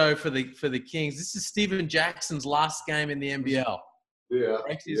running the show for the Kings. This is Steven Jackson's last game in the NBL. Yeah.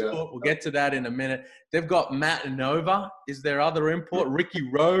 Breaks his foot. We'll get to that in a minute. They've got Matt Nova. Is their other import? Ricky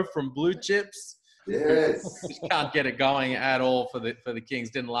Rowe from Blue Chips. Yes. Just can't get it going at all for the Kings.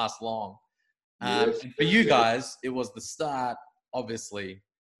 Didn't last long. Yes. And for you guys, it was the start, obviously,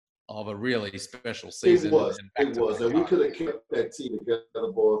 of a really special season. It was. And we could have kept that team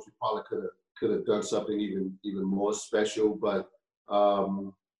together, boys. We probably could have done something even more special. But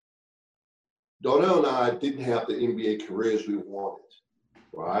Darnell and I didn't have the NBA careers we wanted,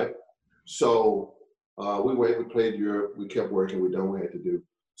 right? So we played Europe, we kept working, we done what we had to do.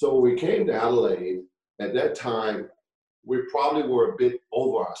 So when we came to Adelaide, at that time, we probably were a bit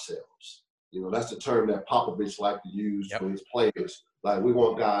over ourselves. You know, that's the term that Popovich liked to use for his players. Like, we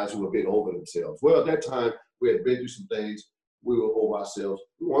want guys who are a bit over themselves. Well, at that time, we had been through some things. We were over ourselves.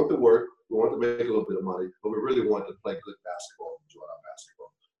 We wanted to work. We wanted to make a little bit of money, but we really wanted to play good basketball, enjoy our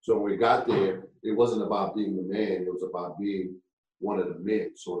basketball. So when we got there, it wasn't about being the man. It was about being one of the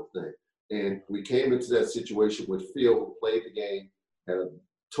men, sort of thing. And we came into that situation with Phil, who played the game, had a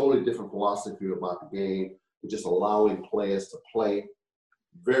totally different philosophy about the game, just allowing players to play,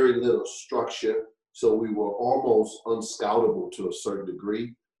 very little structure. So we were almost unscoutable to a certain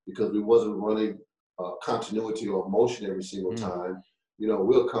degree because we wasn't running continuity or motion every single time. You know,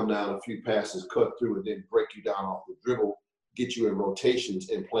 we'll come down a few passes, cut through, and then break you down off the dribble, get you in rotations,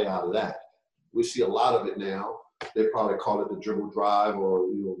 and play out of that. We see a lot of it now. They probably call it the dribble drive or,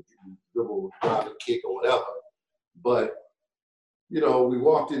 you know, dribble drive and kick or whatever. But, you know, we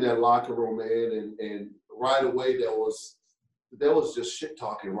walked in that locker room, man, and right away there was just shit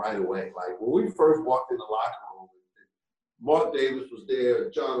talking right away. Like, when we first walked in the locker room, Mark Davis was there,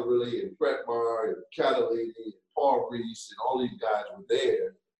 and John Riley, and Brett Maher, and Catalini, and Paul Reese, and all these guys were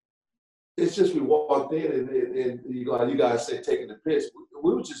there. It's just we walked in, and you guys said taking the piss.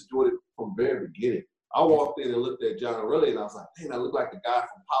 We were just doing it from the very beginning. I walked in and looked at John Riley, and I was like, "Dang, I look like the guy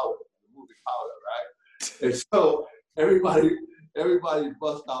from Powder, the movie Powder, right?" And so everybody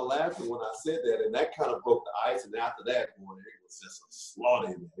bust out laughing when I said that, and that kind of broke the ice. And after that, boy, it was just a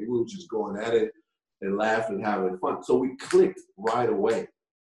slaughter in there. We were just going at it and laughing and having fun. So we clicked right away.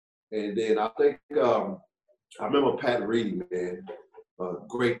 And then I think I remember Pat Reedy, man,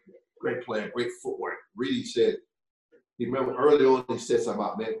 great player, great footwork. Reedy said, he remember early on he said something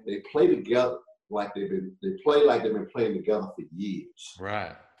about, man, they play together like they've been playing together for years.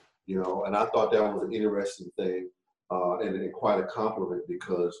 Right. You know, and I thought that was an interesting thing. And quite a compliment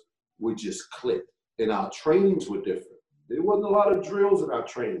because we just clicked. And our trainings were different. There wasn't a lot of drills in our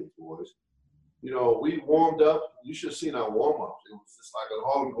trainings, boys. You know, we warmed up. You should have seen our warm-ups. It was just like a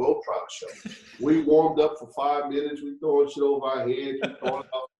Harlem Globetrotter show. We warmed up for 5 minutes. We throwing shit over our heads.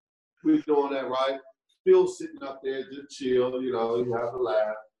 We doing that right. Phil sitting up there just chill, you know, you have to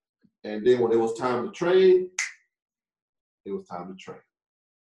laugh. And then when it was time to train, it was time to train.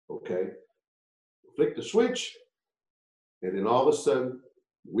 Okay? Flick the switch. And then all of a sudden,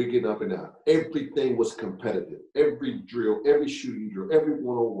 we get up and down. Everything was competitive. Every drill, every shooting drill, every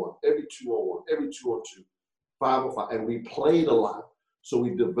 1-on-1, every 2-on-1, every 2-on-2, 5-on-5. And we played a lot. So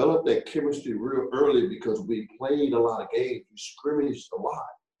we developed that chemistry real early because we played a lot of games. We scrimmaged a lot.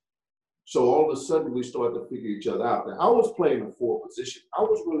 So all of a sudden, we started to figure each other out. Now, I was playing a 4 position. I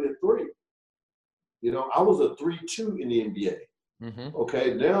was really a 3. You know, I was a 3-2 in the NBA. Mm-hmm.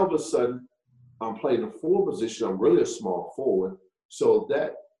 Okay, now all of a sudden, I'm playing a 4 position. I'm really a small forward. So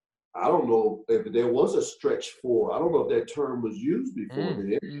that, I don't know if there was a stretch 4. I don't know if that term was used before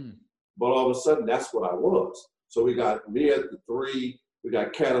then. But all of a sudden, that's what I was. So we got me at the 3. We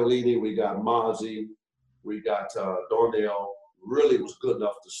got Catalini. We got Mozzie. We got Darnell. Really was good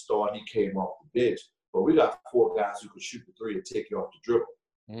enough to start. He came off the bench. But we got 4 guys who could shoot the 3 and take you off the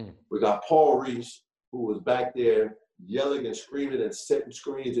dribble. We got Paul Reese, who was back there yelling and screaming and setting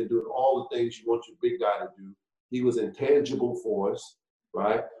screens and doing all the things you want your big guy to do. He was intangible for us,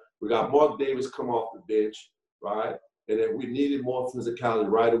 right? We got Mark Davis come off the bench, right? And then we needed more physicality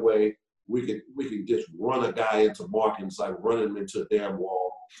right away. We could just run a guy into Mark and it's like running him into a damn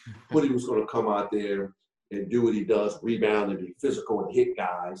wall. Hoodie was going to come out there and do what he does, rebound and be physical and hit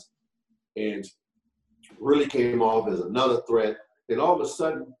guys. And really came off as another threat. And all of a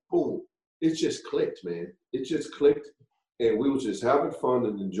sudden, boom, it just clicked, man. It just clicked. And we were just having fun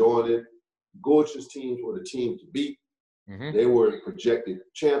and enjoying it. Gorgeous teams were the team to beat. They were projected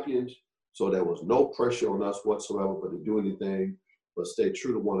champions, so there was no pressure on us whatsoever but to do anything but stay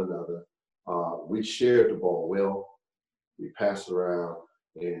true to one another. We shared the ball well. We passed it around,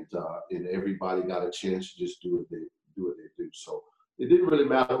 and everybody got a chance to just do what they do. So it didn't really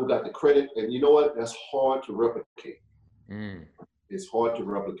matter who got the credit. And you know what? That's hard to replicate. It's hard to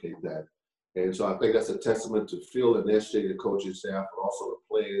replicate that. And so I think that's a testament to Phil and SJ, the coaching staff, but also the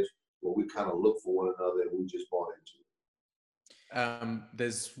players, where we kind of look for one another and we just bought into it.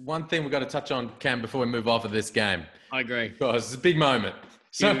 There's one thing we've got to touch on, Cam, before we move off of this game. I agree. Because it's a big moment.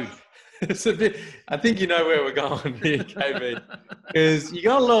 So it's a bit, I think you know where we're going here, KB. Because you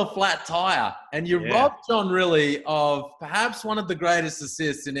got a little flat tire and you robbed John Riley of perhaps one of the greatest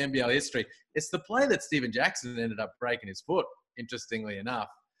assists in NBL history. It's the play that Stephen Jackson ended up breaking his foot, interestingly enough.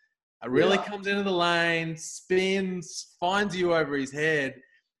 really comes into the lane, spins, finds you over his head,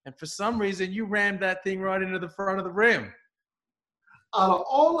 and for some reason you rammed that thing right into the front of the rim. Out of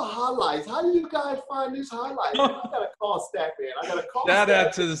all the highlights, how do you guys find these highlights? I gotta call Statman. I gotta call. Shout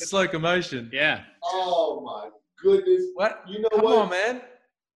out to the Slow Commotion. Yeah. Oh my goodness. What? You know Come what? on, man.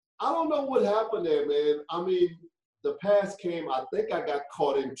 I don't know what happened there, man. I mean, the pass came. I think I got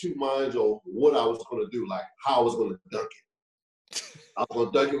caught in two minds of what I was gonna do, like how I was gonna dunk it. I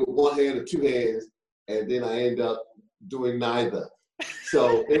was gonna dunk it with one hand or two hands, and then I ended up doing neither.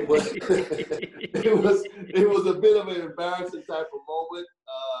 So it was it was a bit of an embarrassing type of moment,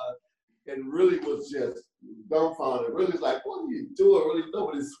 and really was just dumbfounded. Really like, what are you doing? Really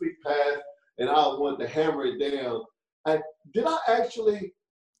nobody's sweet pass, and I wanted to hammer it down. And did I actually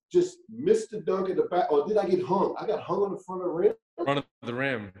just miss the dunk at the back, or did I get hung? I got hung on the front of the rim. Front of the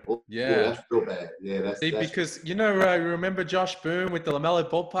rim. Yeah, that's real bad. Yeah, that's because you know, remember Josh Boone with the LaMelo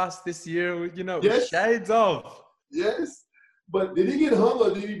ball pass this year? You know, yes. Shades of. Yes. But did he get hung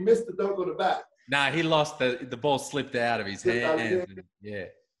or did he miss the dunk on the back? Nah, he lost the ball slipped out of his hands. Yeah.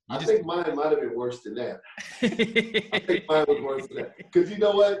 I think mine might have been worse than that. I think mine was worse than that. Because you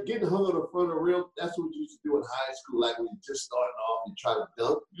know what? Getting hung on the front of the rim, that's what you used to do in high school. Like when you just starting off, you try to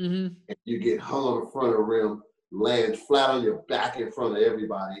dunk, and you get hung on the front of the rim, land flat on your back in front of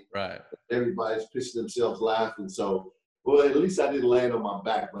everybody. Right. Everybody's pissing themselves laughing. So, well, at least I didn't land on my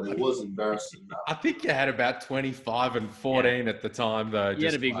back, but it was embarrassing enough. I think you had about 25 and 14 at the time, though. You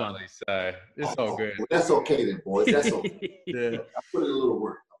had a big one. So it's all good. Well, that's okay then, boys. That's okay. Yeah. I put in a little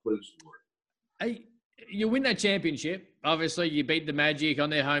work. Hey, you win that championship. Obviously, you beat the Magic on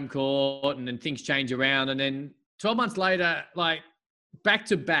their home court, and then things change around. And then 12 months later, like back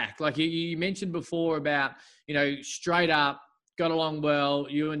to back, like you mentioned before about, you know, straight up, got along well.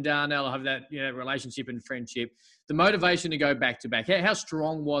 You and Darnell have that, you know, relationship and friendship. The motivation to go back to back. How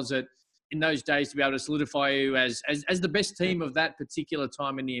strong was it in those days to be able to solidify you as the best team of that particular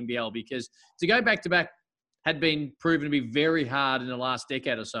time in the NBL? Because to go back to back had been proven to be very hard in the last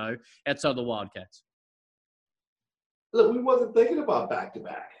decade or so outside the Wildcats. Look, we wasn't thinking about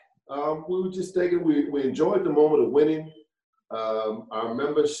back-to-back. We were just thinking we enjoyed the moment of winning. I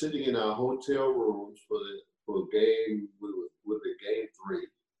remember sitting in our hotel rooms for the game, with the game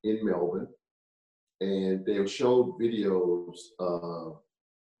 3 in Melbourne, and they showed videos of,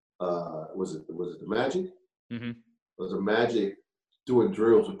 was it the Magic? Mm-hmm. It was the Magic doing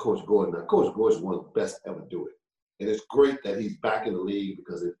drills with Coach Gordon. Now, Coach Gordon is one of the best ever do it. And it's great that he's back in the league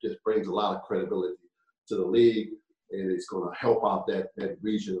because it just brings a lot of credibility to the league, and it's going to help out that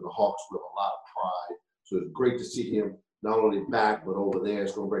region of the Hawks with a lot of pride. So it's great to see him not only back, but over there.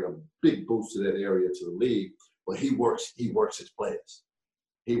 It's going to bring a big boost to that area, to the league. But he works his players.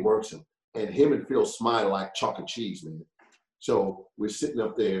 He works them. And him and Phil smile like chalk and cheese, man. So we're sitting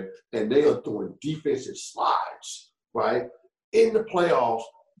up there, and they are doing defensive slides, right, in the playoffs,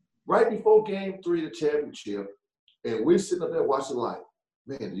 right before Game 3 of the championship. And we're sitting up there watching like,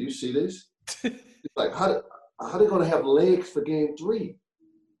 man, do you see this? It's like, how they going to have legs for Game 3?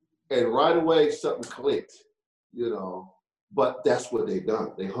 And right away, something clicked, you know. But that's what they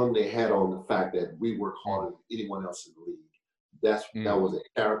done. They hung their hat on the fact that we work harder than anyone else in the league. That was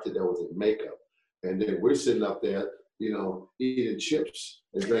a character, that was a makeup. And then we're sitting up there, you know, eating chips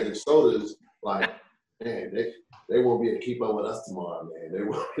and drinking sodas like, man, they won't be able to keep up with us tomorrow, man. They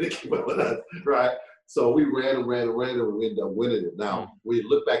won't be able to keep up with us, right? So we ran, and we ended up winning it. Now, we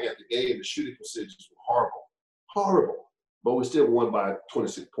look back at the game, the shooting percentages were horrible. But we still won by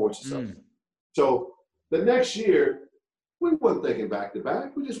 26 points or something. So the next year, we wasn't thinking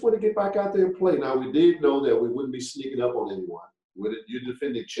back-to-back. We just want to get back out there and play. Now, we did know that we wouldn't be sneaking up on anyone. You're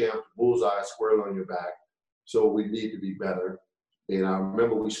defending champ, bullseye squared on your back. So we need to be better. And I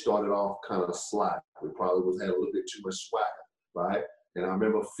remember we started off kind of slack. We probably had a little bit too much swagger, right? And I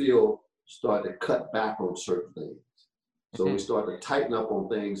remember Phil started to cut back on certain things. So we started to tighten up on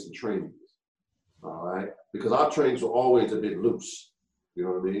things in trainings, all right? Because our trainings were always a bit loose, you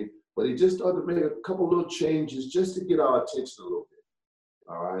know what I mean? But he just started to make a couple little changes just to get our attention a little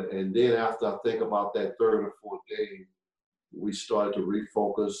bit, all right? And then after I think about that third or fourth game, we started to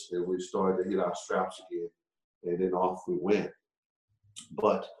refocus and we started to hit our straps again, and then off we went.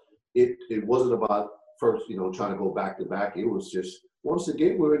 But it wasn't about first, you know, trying to go back to back. It was just, once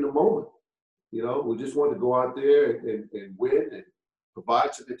again, we're in the moment. You know, we just wanted to go out there and win and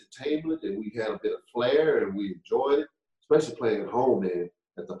provide some entertainment, and we had a bit of flair and we enjoyed it, especially playing at home, man.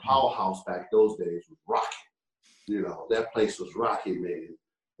 At the Powerhouse back those days was rocking. You know, that place was rocking, man.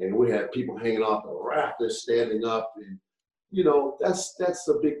 And we had people hanging off the rafters, standing up, and you know, that's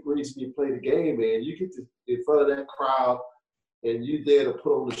a big reason you play the game, man. You get to in front of that crowd, and you there to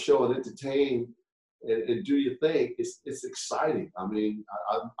put on the show and entertain and do your thing, it's exciting. I mean,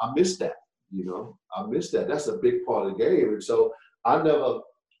 I miss that, you know. I miss that. That's a big part of the game. And so I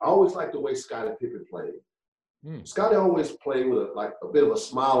always liked the way Scottie Pippen played. Scottie always played with a bit of a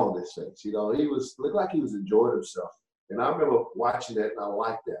smile on his face. You know, looked like he was enjoying himself. And I remember watching that, and I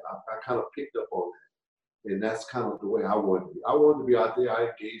liked that. I kind of picked up on that. And that's kind of the way I wanted to be. I wanted to be out there. I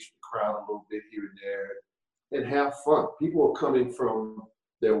engaged the crowd a little bit here and there and have fun. People are coming from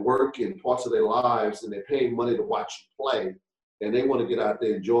their work and parts of their lives, and they're paying money to watch you play. And they want to get out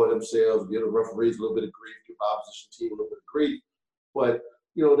there, enjoy themselves, give the referees a little bit of grief, give the opposition team a little bit of grief. But,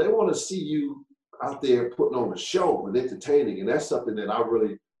 you know, they want to see you out there putting on a show and entertaining. And that's something that I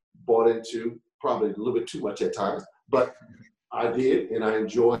really bought into, probably a little bit too much at times. But I did, and I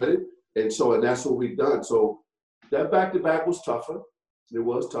enjoyed it. And that's what we've done. So that back-to-back was tougher. It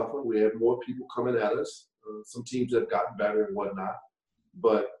was tougher. We had more people coming at us. Some teams have gotten better and whatnot.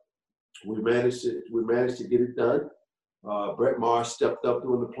 But we managed to get it done. Brett Maher stepped up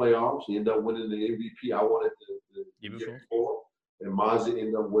during the playoffs. He ended up winning the MVP. I wanted the year before, and Mozzie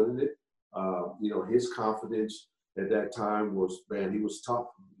ended up winning it. You know, his confidence at that time was, man, he was tough.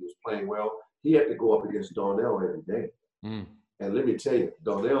 He was playing well. He had to go up against Darnell every day. And let me tell you,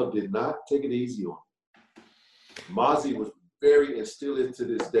 Darnell did not take it easy on him. Mozzie was and still is to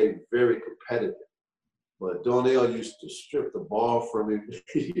this day, very competitive. But Darnell used to strip the ball from him.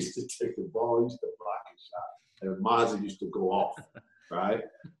 He used to take the ball, he used to block his shot. And Mozzie used to go off, right?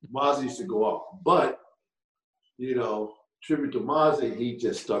 Mozzie used to go off. But, you know, tribute to Mozzie, he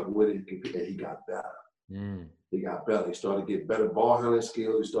just stuck with it, and he got better. He got better. He started getting better ball handling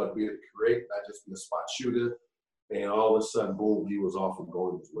skills. He started being great, not just being a spot shooter. And all of a sudden, boom, he was off and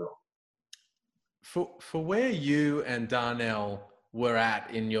going as well. For where you and Darnell were at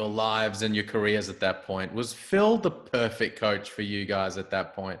in your lives and your careers at that point, was Phil the perfect coach for you guys at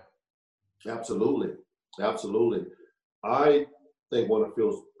that point? Absolutely. Absolutely. I think one of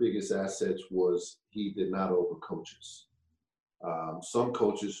Phil's biggest assets was he did not overcoach us. Some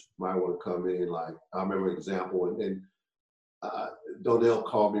coaches might want to come in, like, I remember an example, and Darnell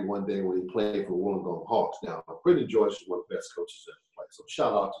called me one day when he played for Wollongong Hawks. Now, Brendan Joyce is one of the best coaches ever played, so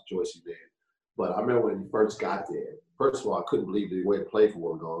shout out to Joyce, man. But I remember when he first got there, first of all, I couldn't believe that he went to play for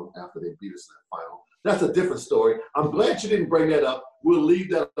Wollongong after they beat us in that final. That's a different story. I'm glad you didn't bring that up. We'll leave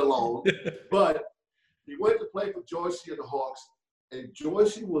that alone. But he went to play for Joyce and the Hawks, and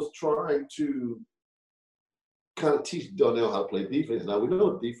Joyce was trying to kind of teach Darnell how to play defense. Now, we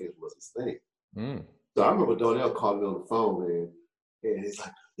know defense was his thing. So I remember Darnell called me on the phone, man, and he's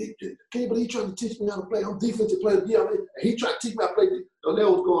like, can't believe he's trying to teach me how to play. I'm defensive player. Yeah, and he tried to teach me how to play.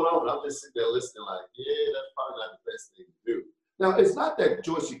 Darnell was going on, and I'm just sitting there listening like, yeah, that's probably not the best thing to do. Now, it's not that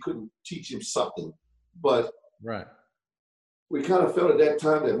Joyce couldn't teach him something, but we kind of felt at that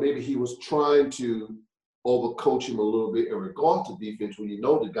time that maybe he was trying to overcoach him a little bit in regard to defense when you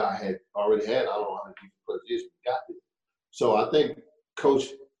know the guy had already had, I don't know how many defense players he got there. So I think Coach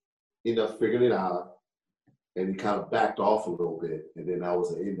ended up figuring it out, and he kind of backed off a little bit, and then that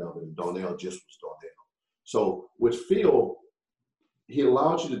was the end of it, and Darnell just was Darnell. So with Phil, he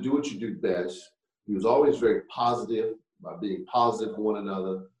allowed you to do what you do best. He was always very positive by being positive for one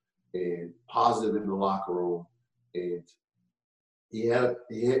another and positive in the locker room. And he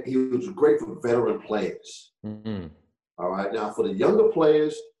was great for veteran players. All right. Now, for the younger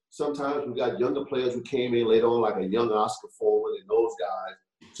players, sometimes we got younger players who came in later on, like a young Oscar Foreman and those guys.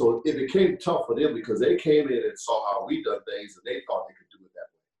 So it became tough for them because they came in and saw how we done things, and they thought they could do it that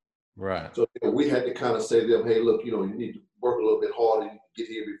way. So we had to kind of say to them, hey, look, you know, you need to work a little bit harder. You get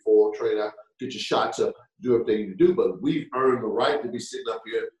here before, train out, get your shots up, do everything you do. But we've earned the right to be sitting up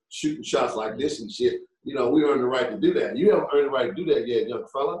here shooting shots like this and shit. You know, we earned the right to do that. You haven't earned the right to do that yet, young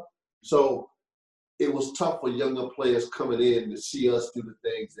fella. So it was tough for younger players coming in to see us do the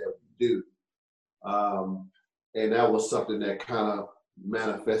things that we do. And that was something that kind of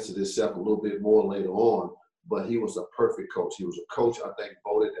manifested itself a little bit more later on. But he was a perfect coach. He was a coach, I think,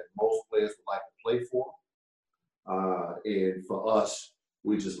 voted that most players would like to play for. And for us,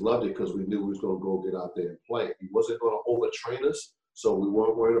 we just loved it because we knew we was going to go get out there and play. He wasn't going to overtrain us, so we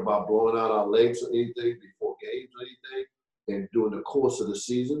weren't worried about blowing out our legs or anything before games or anything. And during the course of the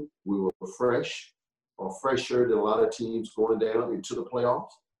season, we were fresh, or fresher than a lot of teams going down into the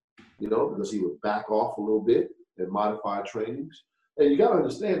playoffs, you know, because he would back off a little bit and modify trainings. And you got to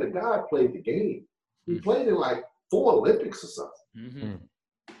understand, the guy played the game. He played in like 4 Olympics or something.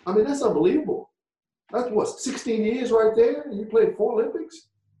 I mean, that's unbelievable. That's what, 16 years right there, and he played 4 Olympics?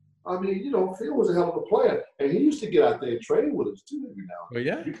 I mean, you know, Phil was a hell of a player. And he used to get out there and train with us too every now and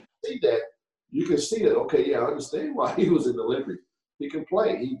then. You can see that you can see that, okay, yeah, I understand why he was in the Olympics. He can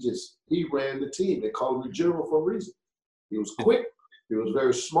play. He ran the team. They called him the general for a reason. He was quick. He was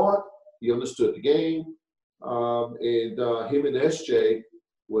very smart. He understood the game. And him and SJ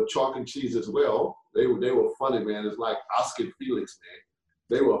were chalk and cheese as well. They were funny, man. It's like Oscar and Felix, man.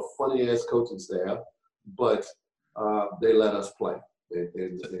 They were a funny-ass coaching staff, but they let us play.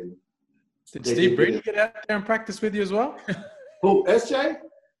 And did Steve Breedy get out there and practice with you as well? Who, SJ?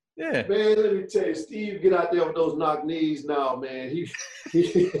 Yeah. Man, let me tell you, Steve, get out there with those knock knees now, man. He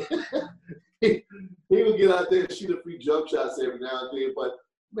would get out there and shoot a few jump shots every now and then. But,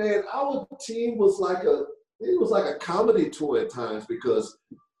 man, our team was like a comedy tour at times because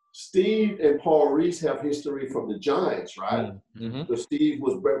Steve and Paul Reese have history from the Giants, right? Mm-hmm. So Steve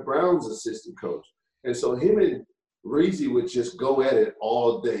was Brett Brown's assistant coach. And so him and Reese would just go at it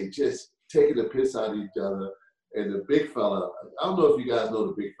all day, just taking the piss out of each other. And the big fella, I don't know if you guys know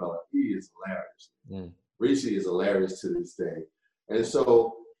the big fella. He is hilarious. Reese is hilarious to this day. And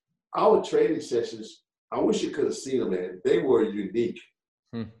so our training sessions, I wish you could have seen them, man. They were unique.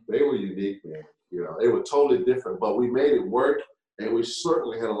 They were unique, man. You know, they were totally different. But we made it work, and we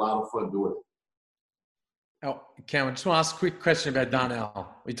certainly had a lot of fun doing it. Oh, Cam, I just want to ask a quick question about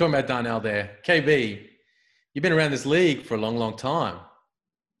Darnell. We're talking about Darnell there. KB, you've been around this league for a long, long time.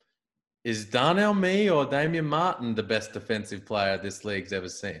 Is Darnell Mee or Damian Martin the best defensive player this league's ever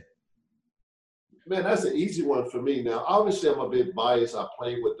seen? Man, that's an easy one for me. Now, obviously, I'm a bit biased. I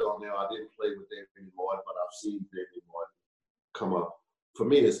played with Darnell. I didn't play with Damian Lloyd, but I've seen Damian Lloyd come up. For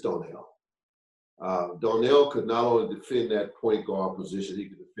me, it's Darnell. Darnell could not only defend that point guard position, he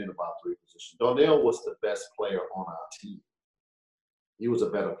could defend about 3 positions. Darnell was the best player on our team. He was a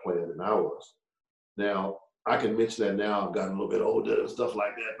better player than I was. Now, I can mention that now. I've gotten a little bit older and stuff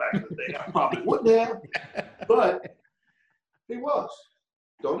like that back in the day. I probably wouldn't have, but he was.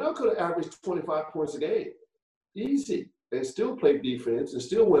 Darnell could have averaged 25 points a game. Easy. And still played defense and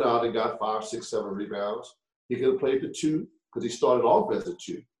still went out and got 5, 6, 7 rebounds. He could have played the 2 because he started off as a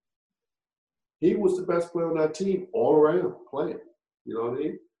 2. He was the best player on that team all around playing. You know what I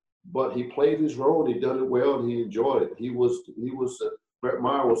mean? But he played his role and he done it well and he enjoyed it. Brett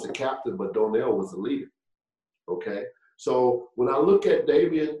Meyer was the captain, but Darnell was the leader. Okay? So when I look at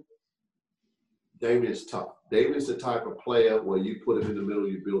Damian's tough. Damian's the type of player where you put him in the middle,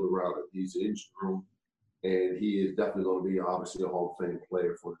 you build around him. He's an engine room, and he is definitely going to be obviously a Hall of Fame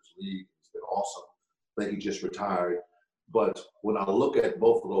player for this league. He's been awesome. I think he just retired. But when I look at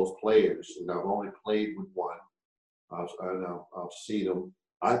both of those players, and I've only played with one, I've seen them,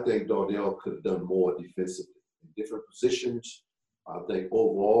 I think Darnell could have done more defensively in different positions. I think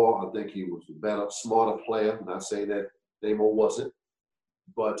overall, I think he was a better, smarter player. I'm not saying that Damo wasn't,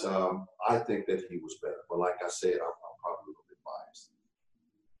 but I think that he was better. But like I said, I'm probably a little bit biased.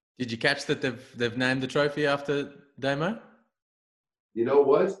 Did you catch that they've named the trophy after Damo? You know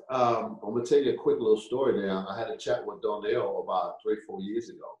what? I'm going to tell you a quick little story now. I had a chat with Darnell about 3 or 4 years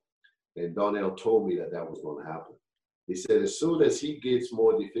ago, and Darnell told me that was going to happen. He said as soon as he gets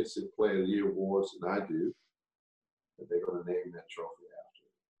more Defensive Player of the Year awards than I do, that they're going to name that trophy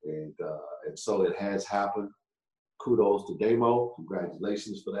after. And so it has happened. Kudos to Damo.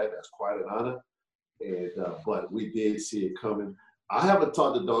 Congratulations for that. That's quite an honor. But we did see it coming. I haven't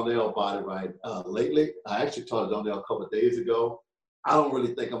talked to Darnell about it right lately. I actually talked to Darnell a couple of days ago. I don't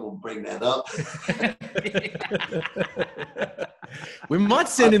really think I'm going to bring that up. We might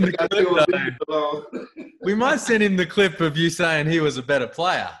send him the clip. We might send him the clip of you saying he was a better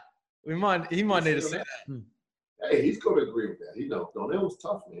player. He might need to see that. Hey, he's going to agree with that. Darnell was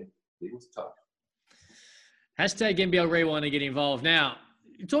tough, man. He was tough. Hashtag NBL Rewind to get involved. Now,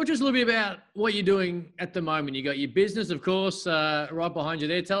 talk to us a little bit about what you're doing at the moment. You got your business, of course, right behind you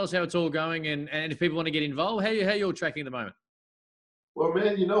there. Tell us how it's all going, and if people want to get involved, how you all tracking at the moment? Well,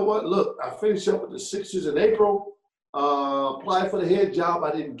 man, you know what? Look, I finished up with the Sixers in April. Applied for the head job.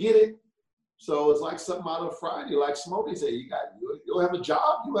 I didn't get it. So it's like something out of Friday, like Smokey said, you don't have a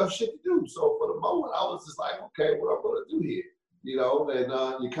job, you have shit to do. So for the moment, I was just like, okay, what am I going to do here?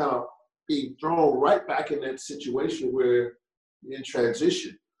 And you kind of being thrown right back in that situation where you're in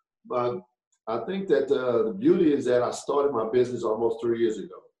transition. But I think that the beauty is that I started my business almost 3 years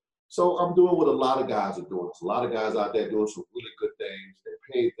ago. So I'm doing what a lot of guys are doing. There's a lot of guys out there doing some really good things. They're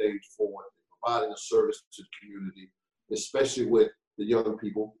paying things for it. They're providing a service to the community, especially with the young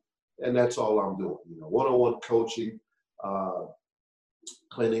people. And that's all I'm doing. One-on-one coaching,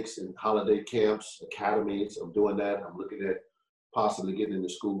 clinics and holiday camps, academies. I'm doing that. I'm looking at possibly getting into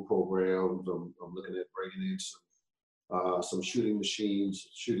school programs. I'm looking at bringing in some shooting machines,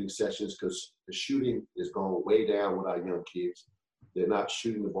 shooting sessions, because the shooting is going way down with our young kids. They're not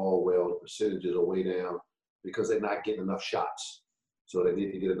shooting the ball well. The percentages are way down because they're not getting enough shots. So they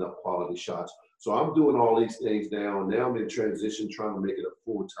need to get enough quality shots. So I'm doing all these things now. Now I'm in transition, trying to make it a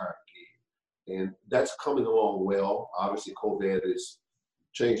full-time game. And that's coming along well. Obviously, COVID has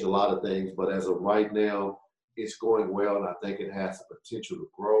changed a lot of things, but as of right now, it's going well, and I think it has the potential to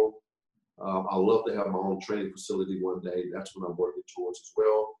grow. I love to have my own training facility one day. That's what I'm working towards as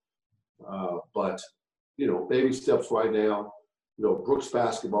well. But, you know, baby steps right now. You know, Brooks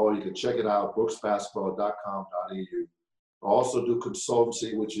Basketball, you can check it out, brooksbasketball.com.au. I also do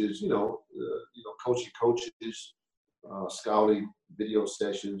consultancy, which is, coaching coaches, scouting, video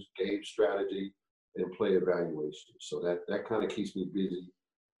sessions, game strategy, and play evaluation. So that kind of keeps me busy.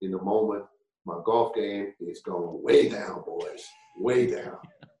 In the moment, my golf game is going way down, boys, way down.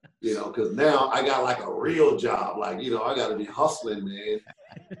 Because now I got like a real job. Like, I got to be hustling, man.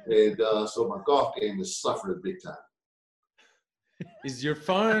 And so my golf game is suffering big time. Is your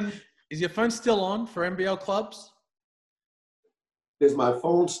phone still on for NBL clubs? Is my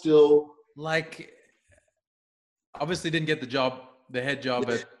phone still? Like, obviously didn't get the head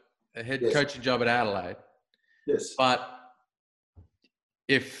coaching job at Adelaide. Yes. But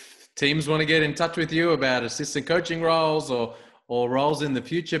if teams want to get in touch with you about assistant coaching roles or roles in the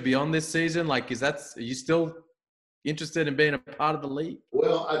future beyond this season, like, are you still interested in being a part of the league?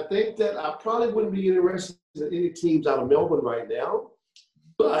 Well, I think that I probably wouldn't be interested in any teams out of Melbourne right now,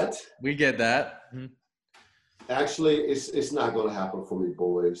 but we get that. Mm-hmm. Actually, it's not going to happen for me,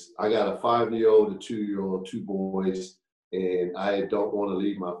 boys. I got a 5-year-old, a 2-year-old, 2 boys, and I don't want to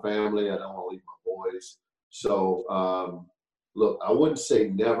leave my family. I don't want to leave my boys. So, look, I wouldn't say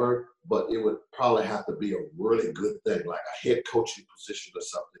never, but it would probably have to be a really good thing, like a head coaching position or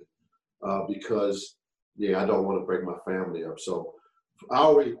something, because, I don't want to break my family up. So I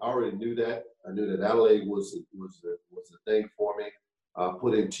already knew that. I knew that Adelaide was the thing for me. I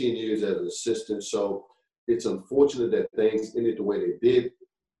put in 10 years as an assistant, so it's unfortunate that things ended the way they did.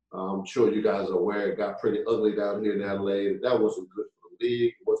 I'm sure you guys are aware it got pretty ugly down here in Adelaide. That wasn't good for the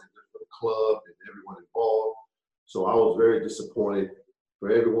league. It wasn't good for the club and everyone involved. So I was very disappointed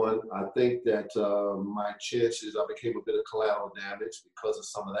for everyone. I think that my chances, I became a bit of collateral damage because of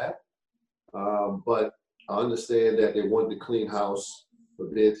some of that. But I understand that they wanted to clean house a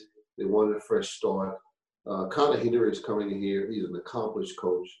bit. They wanted a fresh start. Conor Henry is coming in here. He's an accomplished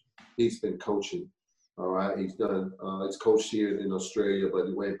coach. He's been coaching. All right. He's coached here in Australia, but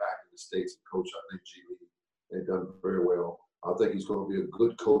he went back in the States and coached, I think, G League, and done very well. I think he's going to be a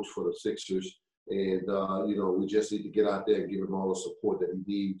good coach for the Sixers. And, we just need to get out there and give him all the support that he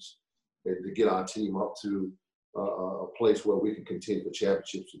needs and to get our team up to a place where we can contend for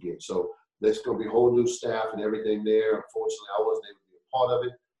championships again. So there's going to be a whole new staff and everything there. Unfortunately, I wasn't able to be a part of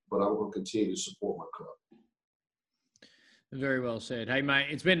it, but I'm going to continue to support my club. Very well said. Hey, mate,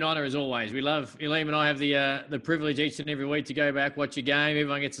 it's been an honour as always. We love, Liam and I have the privilege each and every week to go back, watch a game.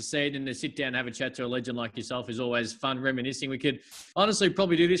 Everyone gets to see it and to sit down and have a chat to a legend like yourself is always fun, reminiscing. We could honestly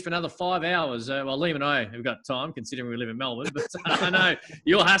probably do this for another 5 hours. Well, Liam and I have got time considering we live in Melbourne, but I know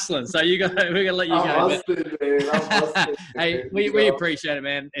you're hustling, so we're going to let you go. I'm hustling, hey, we appreciate it,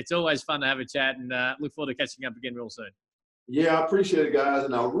 man. It's always fun to have a chat and look forward to catching up again real soon. Yeah, I appreciate it, guys,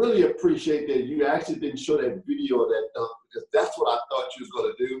 and I really appreciate that you actually didn't show that video of that dunk because that's what I thought you was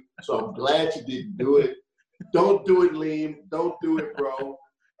going to do. So I'm glad you didn't do it. Don't do it, Liam. Don't do it, bro.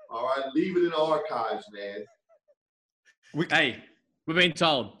 All right, leave it in the archives, man. Hey, we've been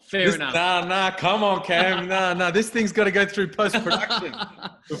told. Fair enough. Nah, come on, Cam. Nah. This thing's got to go through post-production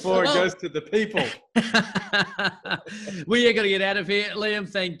before it goes to the people. We are going to get out of here. Liam,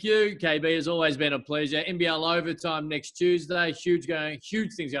 thank you. KB, has always been a pleasure. NBL overtime next Tuesday. Huge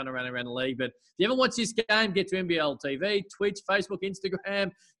things going around the league. But if you ever watch this game, get to NBL TV, Twitch, Facebook,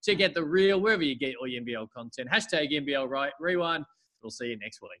 Instagram. Check out The Reel, wherever you get all your NBL content. # NBL Rewind. We'll see you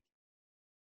next week.